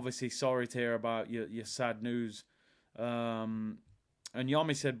 And obviously, sorry to hear about your sad news. And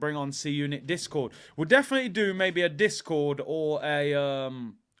Yomi said, bring on C-Unit Discord. We'll definitely do maybe a Discord or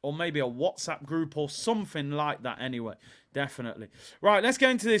maybe a WhatsApp group or something like that anyway. Definitely. Right, let's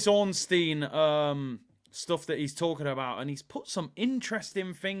get into this Ornstein stuff that he's talking about, and he's put some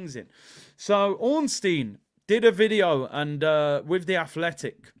interesting things in. So Ornstein did a video and with The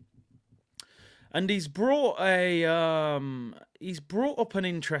Athletic, and he's brought up an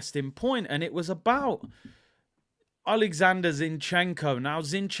interesting point, and it was about Alexander Zinchenko. Now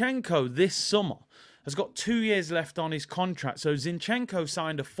Zinchenko this summer has got 2 years left on his contract. So Zinchenko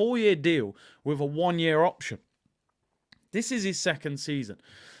signed a 4-year deal with a 1-year option. This is his second season,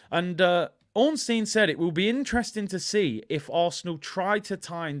 and Ornstein said it will be interesting to see if Arsenal try to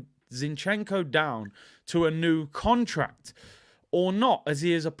tie Zinchenko down to a new contract or not, as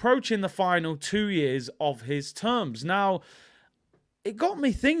he is approaching the final 2 years of his terms. Now, it got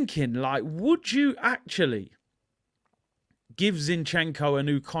me thinking, like, would you actually give Zinchenko a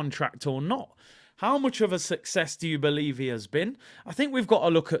new contract or not? How much of a success do you believe he has been? I think we've got to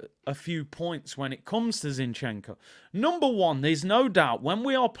look at a few points when it comes to Zinchenko. Number one, there's no doubt when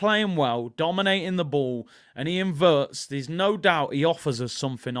we are playing well, dominating the ball, and he inverts, there's no doubt he offers us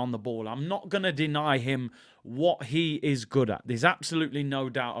something on the ball. I'm not going to deny him what he is good at. There's absolutely no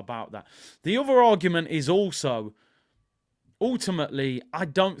doubt about that. The other argument is also, ultimately, I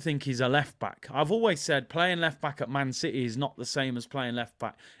don't think he's a left-back. I've always said playing left-back at Man City is not the same as playing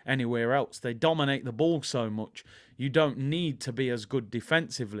left-back anywhere else. They dominate the ball so much, you don't need to be as good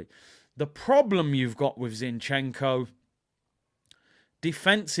defensively. The problem you've got with Zinchenko,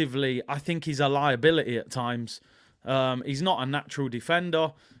 defensively, I think he's a liability at times. He's not a natural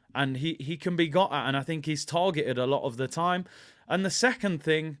defender, and he can be got at, and I think he's targeted a lot of the time. And the second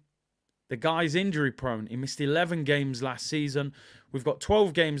thing, the guy's injury prone. He missed 11 games last season. We've got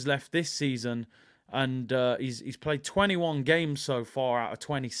 12 games left this season, and he's played 21 games so far out of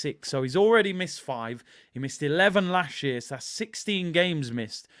 26. So he's already missed 5. He missed 11 last year, so that's 16 games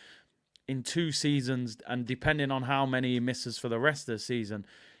missed in 2 seasons. And depending on how many he misses for the rest of the season,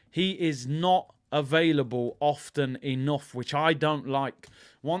 he is not available often enough, which I don't like.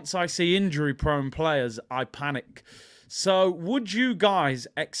 Once I see injury-prone players, I panic. So would you guys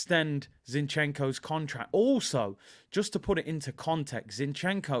extend Zinchenko's contract? Also, just to put it into context,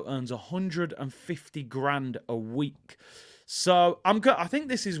 Zinchenko earns 150 grand a week. So I think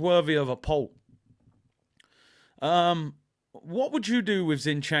this is worthy of a poll. What would you do with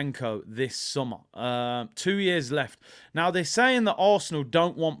Zinchenko this summer? 2 years left. Now, they're saying that Arsenal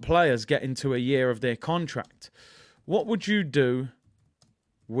don't want players getting to a year of their contract. What would you do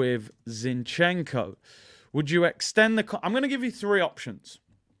with Zinchenko? Would you extend the... I'm going to give you 3 options.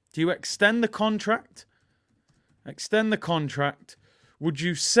 Do you extend the contract? Extend the contract. Would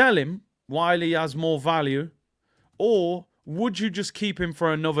you sell him while he has more value? Or would you just keep him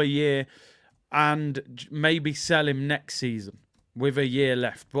for another year and maybe sell him next season with a year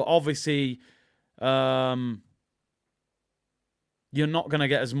left? But obviously, you're not going to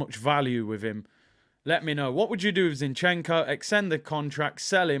get as much value with him. Let me know. What would you do with Zinchenko? Extend the contract,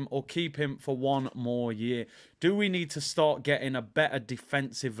 sell him, or keep him for 1 more year? Do we need to start getting a better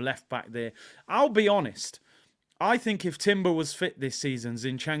defensive left back there? I'll be honest. I think if Timber was fit this season,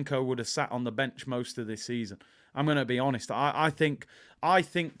 Zinchenko would have sat on the bench most of this season. I'm going to be honest. I think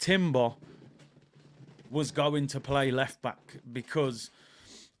Timber was going to play left back because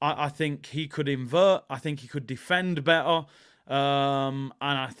I think he could invert. I think he could defend better. And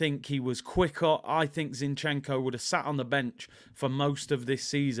I think he was quicker. I think Zinchenko would have sat on the bench for most of this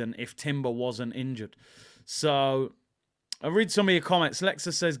season if Timber wasn't injured. So I read some of your comments.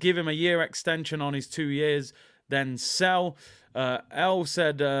 Lexa says, give him a year extension on his 2 years, then sell. L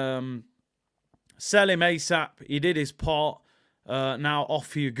said, sell him ASAP. He did his part. Now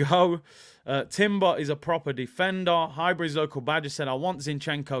off you go. Timber is a proper defender. Hybrid's local badger said, I want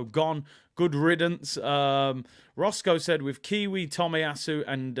Zinchenko gone. Good riddance. Roscoe said, with Kiwi, Tomiyasu,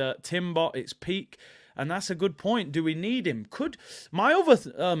 and Timber, it's peak. And that's a good point. Do we need him? My other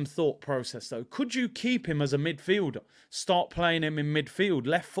thought process, though, could you keep him as a midfielder? Start playing him in midfield.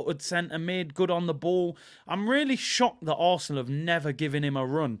 Left-footed centre mid, good on the ball. I'm really shocked that Arsenal have never given him a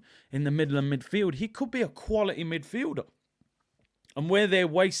run in the middle and midfield. He could be a quality midfielder. And where they're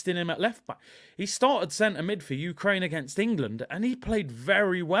wasting him at left back. He started centre mid for Ukraine against England, and he played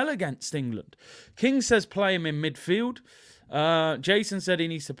very well against England. King says play him in midfield. Jason said he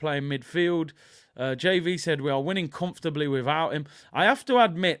needs to play in midfield. JV said we are winning comfortably without him. I have to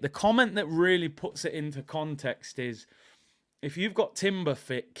admit, the comment that really puts it into context is, if you've got Timber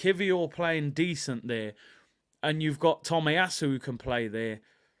fit, Kivior playing decent there, and you've got Tomiyasu who can play there,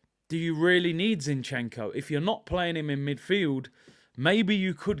 do you really need Zinchenko? If you're not playing him in midfield, maybe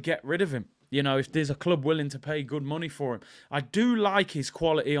you could get rid of him. You know, if there's a club willing to pay good money for him. I do like his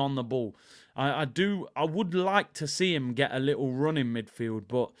quality on the ball. I would like to see him get a little run in midfield.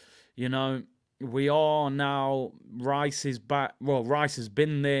 But, you know, we are now... Rice is back. Well, Rice has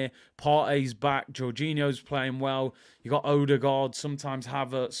been there. Partey's back. Jorginho's playing well. You got Odegaard. Sometimes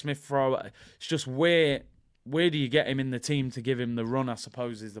Havertz, Smith-Rowe. It's just where do you get him in the team to give him the run, I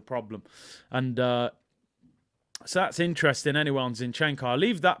suppose, is the problem. And... so that's interesting anyway on Zinchenko. I'll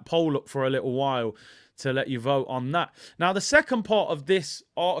leave that poll up for a little while to let you vote on that. Now, the second part of this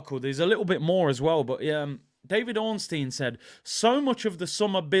article, there's a little bit more as well, but David Ornstein said, so much of the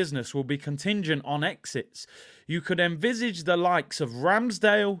summer business will be contingent on exits. You could envisage the likes of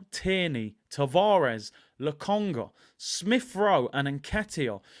Ramsdale, Tierney, Tavares, Lokonga, Smith-Rowe and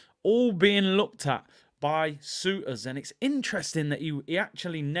Nketiah all being looked at by suitors. And it's interesting that he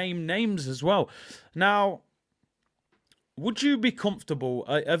actually named names as well. Now... would you be comfortable?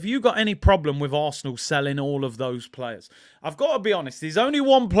 Have you got any problem with Arsenal selling all of those players? I've got to be honest. There's only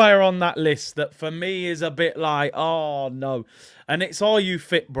one player on that list that for me is a bit like, oh, no. And it's, are you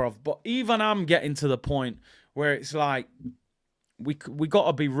fit, bruv? But even I'm getting to the point where it's like, we got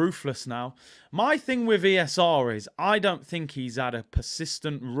to be ruthless now. My thing with ESR is I don't think he's had a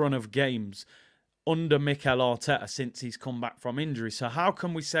persistent run of games under Mikel Arteta since he's come back from injury. So how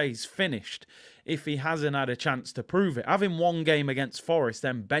can we say he's finished if he hasn't had a chance to prove it? Having one game against Forest,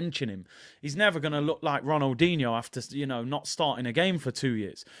 then benching him, he's never going to look like Ronaldinho after, you know, not starting a game for 2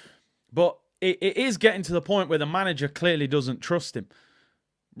 years. But it is getting to the point where the manager clearly doesn't trust him.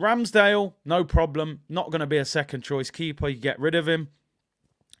 Ramsdale, no problem. Not going to be a second choice keeper. You get rid of him.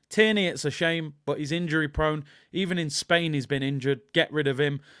 Tierney, it's a shame, but he's injury prone. Even in Spain, he's been injured. Get rid of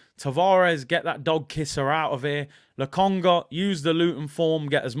him. Tavares, get that dog kisser out of here. Lokonga, use the Luton form.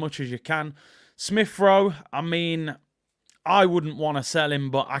 Get as much as you can. Smith-Rowe, I mean, I wouldn't want to sell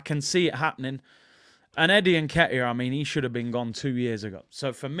him, but I can see it happening. And Eddie Nketiah, I mean, he should have been gone 2 years ago.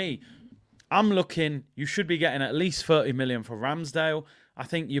 So for me, I'm looking, you should be getting at least 30 million for Ramsdale. I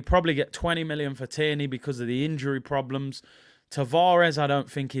think you probably get 20 million for Tierney because of the injury problems. Tavares, I don't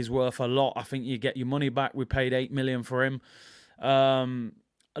think he's worth a lot. I think you get your money back. We paid 8 million for him.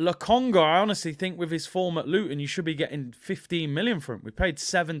 Lokonga, I honestly think with his form at Luton, you should be getting 15 million for him. We paid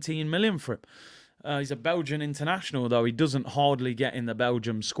 17 million for him. He's a Belgian international, though. He doesn't hardly get in the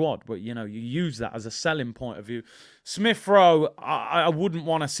Belgium squad. But, you know, you use that as a selling point of view. Smith Rowe, I wouldn't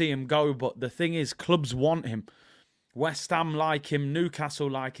want to see him go. But the thing is, clubs want him. West Ham like him. Newcastle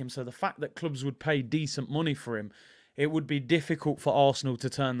like him. So the fact that clubs would pay decent money for him, it would be difficult for Arsenal to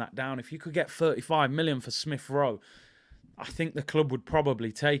turn that down. If you could get 35 million for Smith Rowe, I think the club would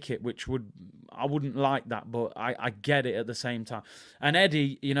probably take it, which I wouldn't like that, but I get it at the same time. And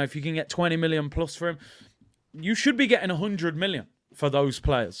Eddie, you know, if you can get 20 million plus for him, you should be getting 100 million for those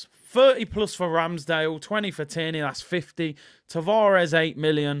players. 30 plus for Ramsdale, 20 for Tierney, that's 50. Tavares, 8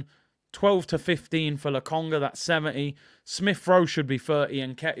 million. 12 to 15 for Lokonga, that's 70. Smith Rowe should be 30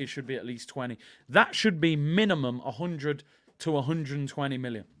 and Ketty should be at least 20. That should be minimum 100 to 120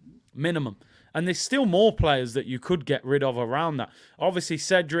 million. Minimum. And there's still more players that you could get rid of around that. Obviously,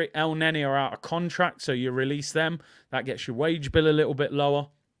 Cedric, El Neni are out of contract, so you release them. That gets your wage bill a little bit lower.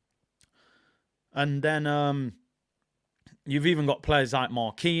 And then you've even got players like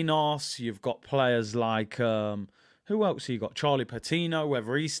Marquinhos. You've got players like... who else you got? Charlie Patino,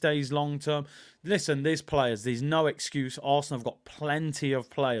 whether he stays long term. Listen, there's players. There's no excuse. Arsenal have got plenty of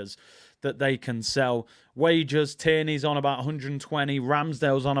players that they can sell. Wages, Tierney's on about 120.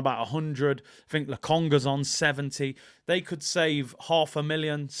 Ramsdale's on about 100. I think Lokonga's on 70. They could save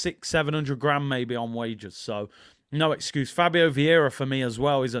 500,000, 600-700 grand maybe on wages. So no excuse. Fabio Vieira for me as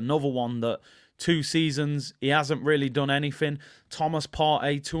well is another one that 2 seasons, he hasn't really done anything. Thomas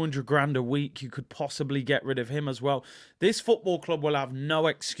Partey, 200 grand a week. You could possibly get rid of him as well. This football club will have no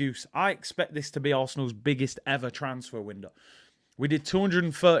excuse. I expect this to be Arsenal's biggest ever transfer window. We did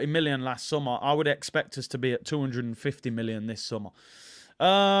 230 million last summer. I would expect us to be at 250 million this summer.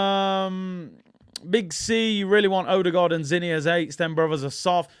 Big C, you really want Odegaard and Zinni as 8s, then brothers are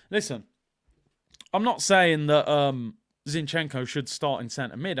soft. Listen, I'm not saying that Zinchenko should start in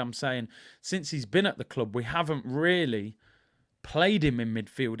centre mid. I'm saying since he's been at the club, we haven't really played him in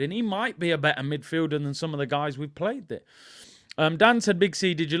midfield. And he might be a better midfielder than some of the guys we've played there. Dan said, Big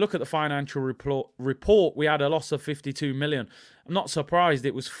C, did you look at the financial report? We had a loss of 52 million. I'm not surprised.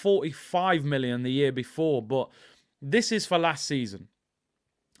 It was 45 million the year before, but this is for last season.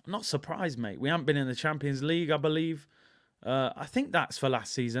 I'm not surprised, mate. We haven't been in the Champions League, I believe. I think that's for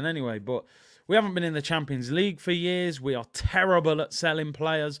last season anyway, but we haven't been in the Champions League for years. We are terrible at selling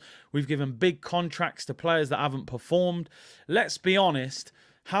players. We've given big contracts to players that haven't performed. Let's be honest,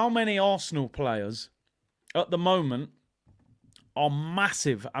 how many Arsenal players at the moment are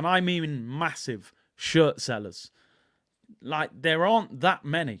massive, and I mean massive, shirt sellers? Like, there aren't that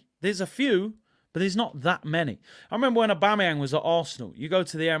many. There's a few, but there's not that many. I remember when Aubameyang was at Arsenal. You go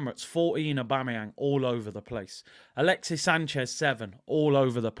to the Emirates, 14 Aubameyang all over the place. Alexis Sanchez, 7 all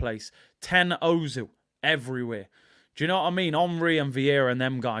over the place. 10 Ozil everywhere. Do you know what I mean? Henry and Vieira and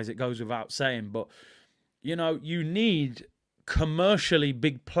them guys, it goes without saying. But, you know, you need commercially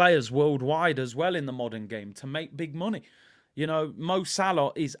big players worldwide as well in the modern game to make big money. You know, Mo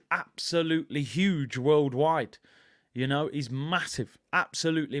Salah is absolutely huge worldwide. You know, he's massive,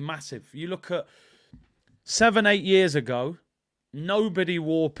 absolutely massive. You look at 7, 8 years ago, nobody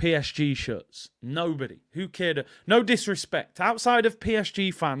wore PSG shirts. Nobody. Who cared? No disrespect. Outside of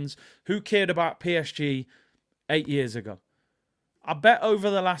PSG fans, who cared about PSG 8 years ago? I bet over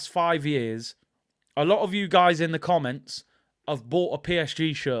the last 5 years, a lot of you guys in the comments have bought a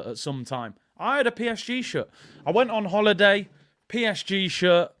PSG shirt at some time. I had a PSG shirt. I went on holiday, PSG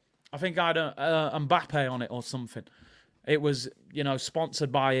shirt. I think I had a Mbappe on it or something. It was, you know,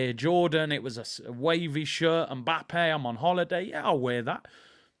 sponsored by Air Jordan. It was a wavy shirt. Mbappe, I'm on holiday. Yeah, I'll wear that.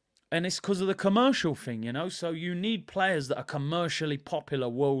 And it's because of the commercial thing, you know. So you need players that are commercially popular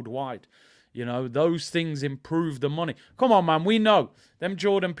worldwide. You know, those things improve the money. Come on, man. We know them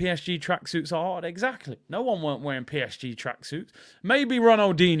Jordan PSG tracksuits are hard. Exactly. No one weren't wearing PSG tracksuits. Maybe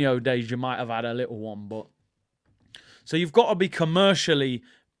Ronaldinho days you might have had a little one, but... So you've got to be commercially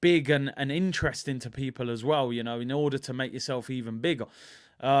big and interesting to people as well, you know, in order to make yourself even bigger.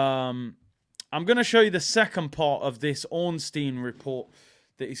 I'm going to show you the second part of this Ornstein report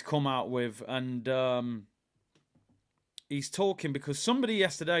that he's come out with. And he's talking because somebody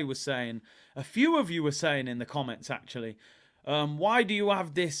yesterday was saying, a few of you were saying in the comments actually, why do you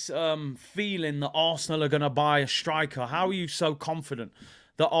have this feeling that Arsenal are going to buy a striker? How are you so confident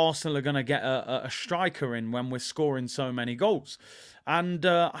that Arsenal are going to get a striker in when we're scoring so many goals? And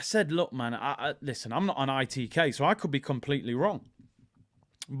I said, look, man, listen, I'm not an ITK, so I could be completely wrong.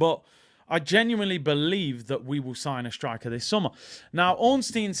 But I genuinely believe that we will sign a striker this summer. Now,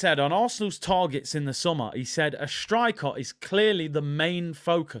 Ornstein said on Arsenal's targets in the summer, he said a striker is clearly the main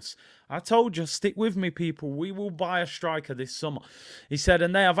focus. I told you, stick with me, people. We will buy a striker this summer. He said,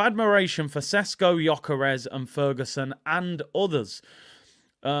 and they have admiration for Sesko, Gyokeres and Ferguson and others.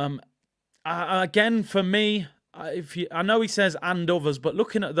 Again, for me, I know he says and others, but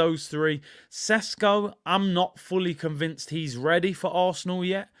looking at those three, Sesko, I'm not fully convinced he's ready for Arsenal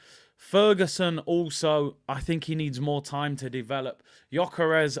yet. Ferguson also, I think he needs more time to develop.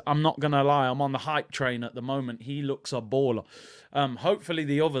 Gyokeres, I'm not going to lie, I'm on the hype train at the moment. He looks a baller. Hopefully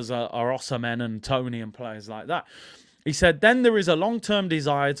the others are Osimhen and Tony and players like that. He said, then there is a long-term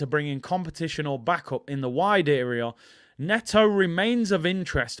desire to bring in competition or backup in the wide area. Neto remains of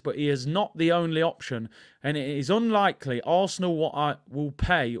interest, but he is not the only option, and it is unlikely Arsenal will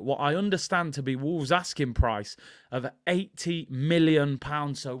pay what I understand to be Wolves' asking price of £80 million.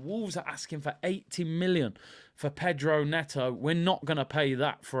 So Wolves are asking for £80 million for Pedro Neto. We're not going to pay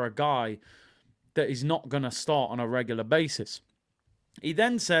that for a guy that is not going to start on a regular basis. He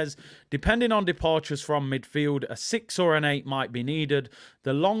then says, depending on departures from midfield, a 6 or an 8 might be needed.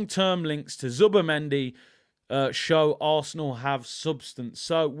 The long-term links to Zubimendi show Arsenal have substance.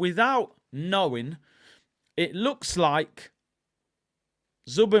 So without knowing, it looks like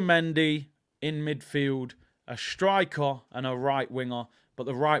Zubimendi in midfield, a striker and a right winger, but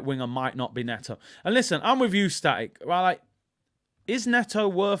the right winger might not be Neto. And listen, I'm with you, Static. Right? Like, is Neto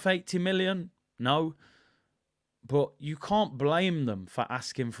worth 80 million? No. But you can't blame them for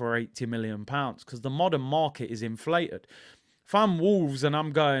asking for £80 million because the modern market is inflated. If I'm Wolves and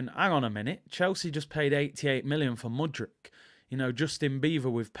I'm going, hang on a minute, Chelsea just paid 88 million for Mudryk. You know, Justin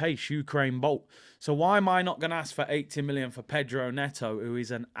Bieber with pace, Ukraine Bolt. So why am I not going to ask for 80 million for Pedro Neto, who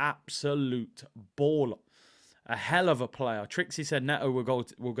is an absolute baller? A hell of a player. Trixie said Neto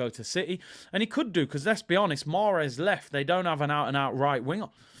will go to City. And he could do, because let's be honest, Mahrez left. They don't have an out-and-out right winger.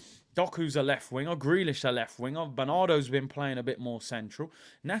 Doku's a left winger, Grealish a left winger, Bernardo's been playing a bit more central.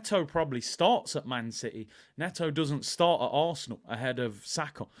 Neto probably starts at Man City. Neto doesn't start at Arsenal ahead of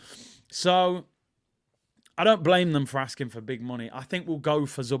Saka. So I don't blame them for asking for big money. I think we'll go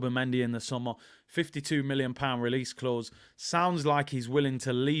for Zubimendi in the summer. £52 million release clause. Sounds like he's willing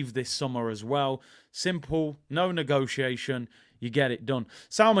to leave this summer as well. Simple, no negotiation. You get it done.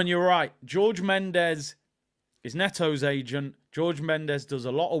 Salman, you're right. George Mendes is Neto's agent. George Mendes does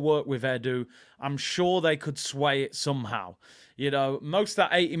a lot of work with Edu. I'm sure they could sway it somehow. You know, most of that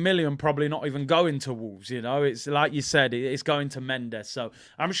 80 million probably not even going to Wolves. You know, it's like you said, it's going to Mendes. So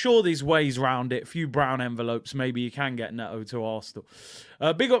I'm sure there's ways round it. A few brown envelopes, maybe you can get Neto to Arsenal.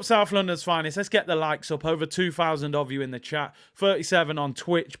 Big up South London's finest. Let's get the likes up. Over 2,000 of you in the chat. 37 on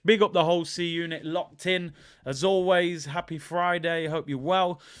Twitch. Big up the whole C unit locked in. As always, happy Friday. Hope you're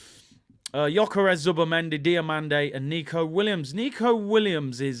well. Gyokeres, Zubimendi, Diamande and Nico Williams. Nico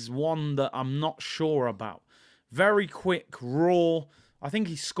Williams is one that I'm not sure about. Very quick, raw. I think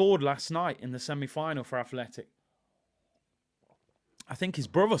he scored last night in the semi-final for Athletic. I think his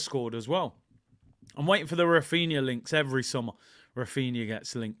brother scored as well. I'm waiting for the Rafinha links every summer. Rafinha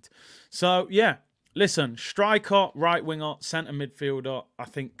gets linked. So, yeah. Listen, striker, right winger, centre midfielder. I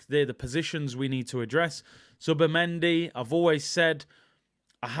think they're the positions we need to address. Zubimendi, I've always said,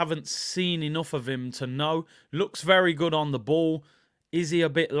 I haven't seen enough of him to know. Looks very good on the ball. Is he a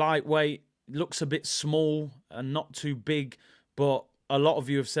bit lightweight? Looks a bit small and not too big. But a lot of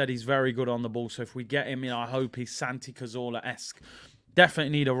you have said he's very good on the ball. So if we get him, you know, I hope he's Santi Cazorla-esque.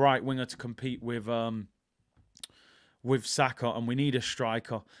 Definitely need a right winger to compete with Saka. And we need a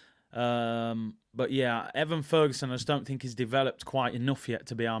striker. But yeah, Evan Ferguson, I just don't think he's developed quite enough yet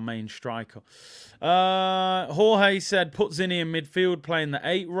to be our main striker. Jorge said, put Zinni in midfield, playing the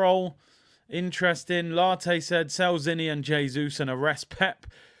 8 role. Interesting. Latte said, sell Zinni and Jesus and arrest Pep.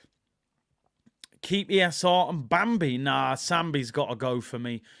 Keep ESR and Bambi. Nah, Sambi's got to go for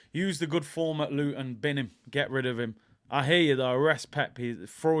me. Use the good form at Luton, bin him, get rid of him. I hear you though, arrest Pep. He's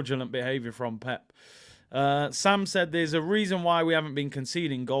fraudulent behaviour from Pep. Sam said there's a reason why we haven't been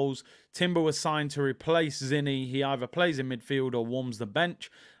conceding goals. Timber was signed to replace Zinni. He either plays in midfield or warms the bench.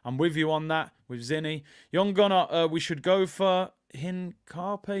 I'm with you on that with Zinni. Young Gunner, we should go for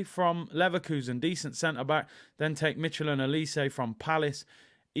Hincape from Leverkusen. Decent centre-back. Then take Mitchell and Elise from Palace.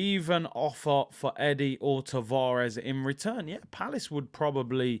 Even offer for Eddie or Tavares in return. Yeah, Palace would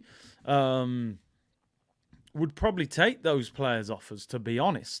probably take those players' offers, to be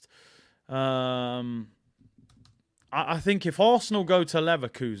honest. I think if Arsenal go to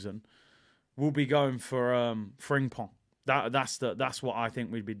Leverkusen, we'll be going for Frimpong. That's what I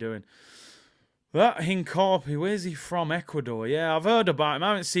think we'd be doing. That Hincapi, where's he from? Ecuador. Yeah, I've heard about him. I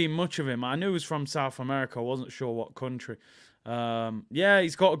haven't seen much of him. I knew he was from South America. I wasn't sure what country. Yeah,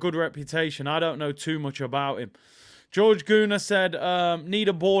 he's got a good reputation. I don't know too much about him. George Guna said, need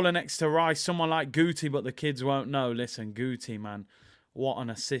a baller next to Rice, someone like Guti, but the kids won't know. Listen, Guti, man, what an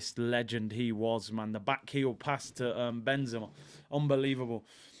assist legend he was, man. The back heel pass to Benzema, unbelievable.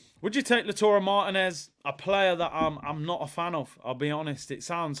 Would you take Lautaro Martinez, a player that I'm not a fan of? I'll be honest. It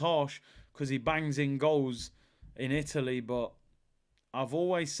sounds harsh because he bangs in goals in Italy, but I've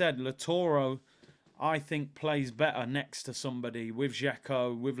always said Lautaro, I think, plays better next to somebody with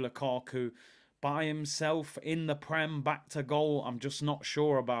Dzeko, with Lukaku. By himself in the Prem, back to goal, I'm just not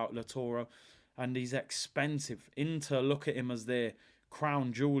sure about Lautaro. And he's expensive. Inter, look at him as their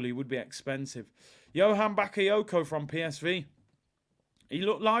crown jewel. He would be expensive. Johan Bakayoko from PSV. He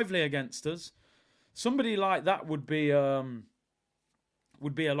looked lively against us. Somebody like that would be a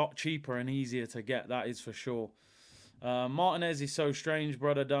lot cheaper and easier to get. That is for sure. Martinez is so strange,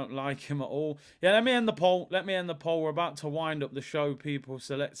 brother. Don't like him at all. Yeah, let me end the poll. Let me end the poll. We're about to wind up the show, people.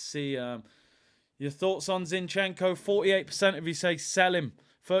 So let's see your thoughts on Zinchenko. 48% of you say sell him.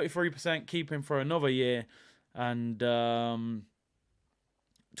 33% keep him for another year. And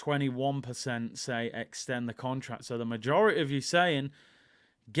 21% say extend the contract. So the majority of you saying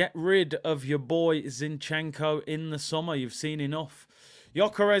get rid of your boy Zinchenko in the summer. You've seen enough.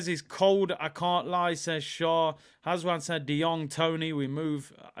 Gyokeres is cold, I can't lie, says Shaw. Haswan said De Jong, Tony, we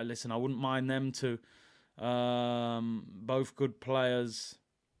move. Listen, I wouldn't mind them two. Both good players.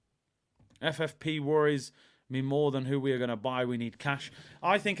 FFP worries me more than who we are going to buy. We need cash.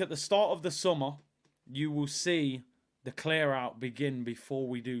 I think at the start of the summer, you will see the clear out begin before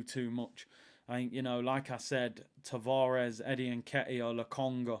we do too much. I think, you know, like I said, Tavares, Eddie Nketiah,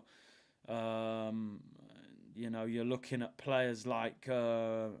 Lokonga. You know, you're looking at players like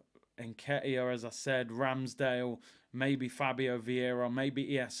Nketiah, as I said, Ramsdale, maybe Fabio Vieira, maybe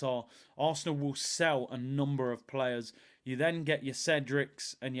ESR. Arsenal will sell a number of players. You then get your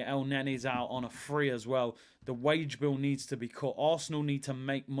Cedrics and your El Nenis out on a free as well. The wage bill needs to be cut. Arsenal need to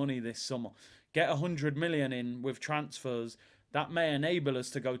make money this summer. Get 100 million in with transfers. That may enable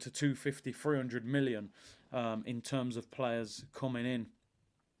us to go to 250, 300 million in terms of players coming in.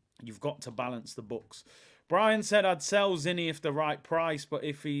 You've got to balance the books. Brian said I'd sell Zinni if the right price, but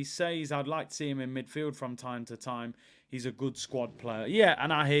if he says I'd like to see him in midfield from time to time, he's a good squad player. Yeah,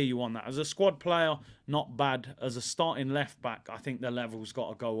 and I hear you on that. As a squad player, not bad. As a starting left back, I think the level's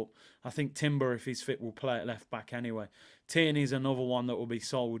got to go up. I think Timber, if he's fit, will play at left back anyway. Tierney's another one that will be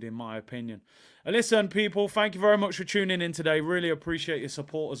sold, in my opinion. And listen, people, thank you very much for tuning in today. Really appreciate your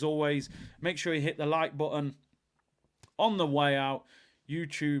support as always. Make sure you hit the like button on the way out.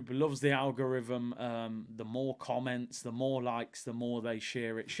 YouTube loves the algorithm. The more comments, the more likes, the more they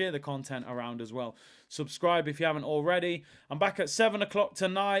share it. Share the content around as well. Subscribe if you haven't already. I'm back at 7 o'clock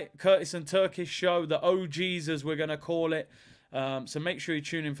tonight. Curtis and Turkish show, the OGs as we're going to call it. So make sure you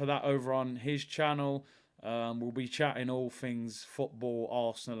tune in for that over on his channel. We'll be chatting all things football,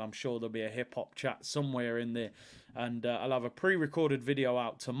 Arsenal. I'm sure there'll be a hip-hop chat somewhere in there. And I'll have a pre-recorded video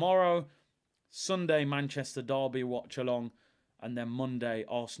out tomorrow. Sunday, Manchester Derby watch-along. And then Monday,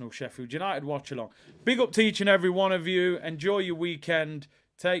 Arsenal-Sheffield United watch-along. Big up to each and every one of you. Enjoy your weekend.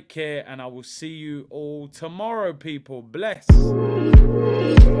 Take care. And I will see you all tomorrow, people. Bless.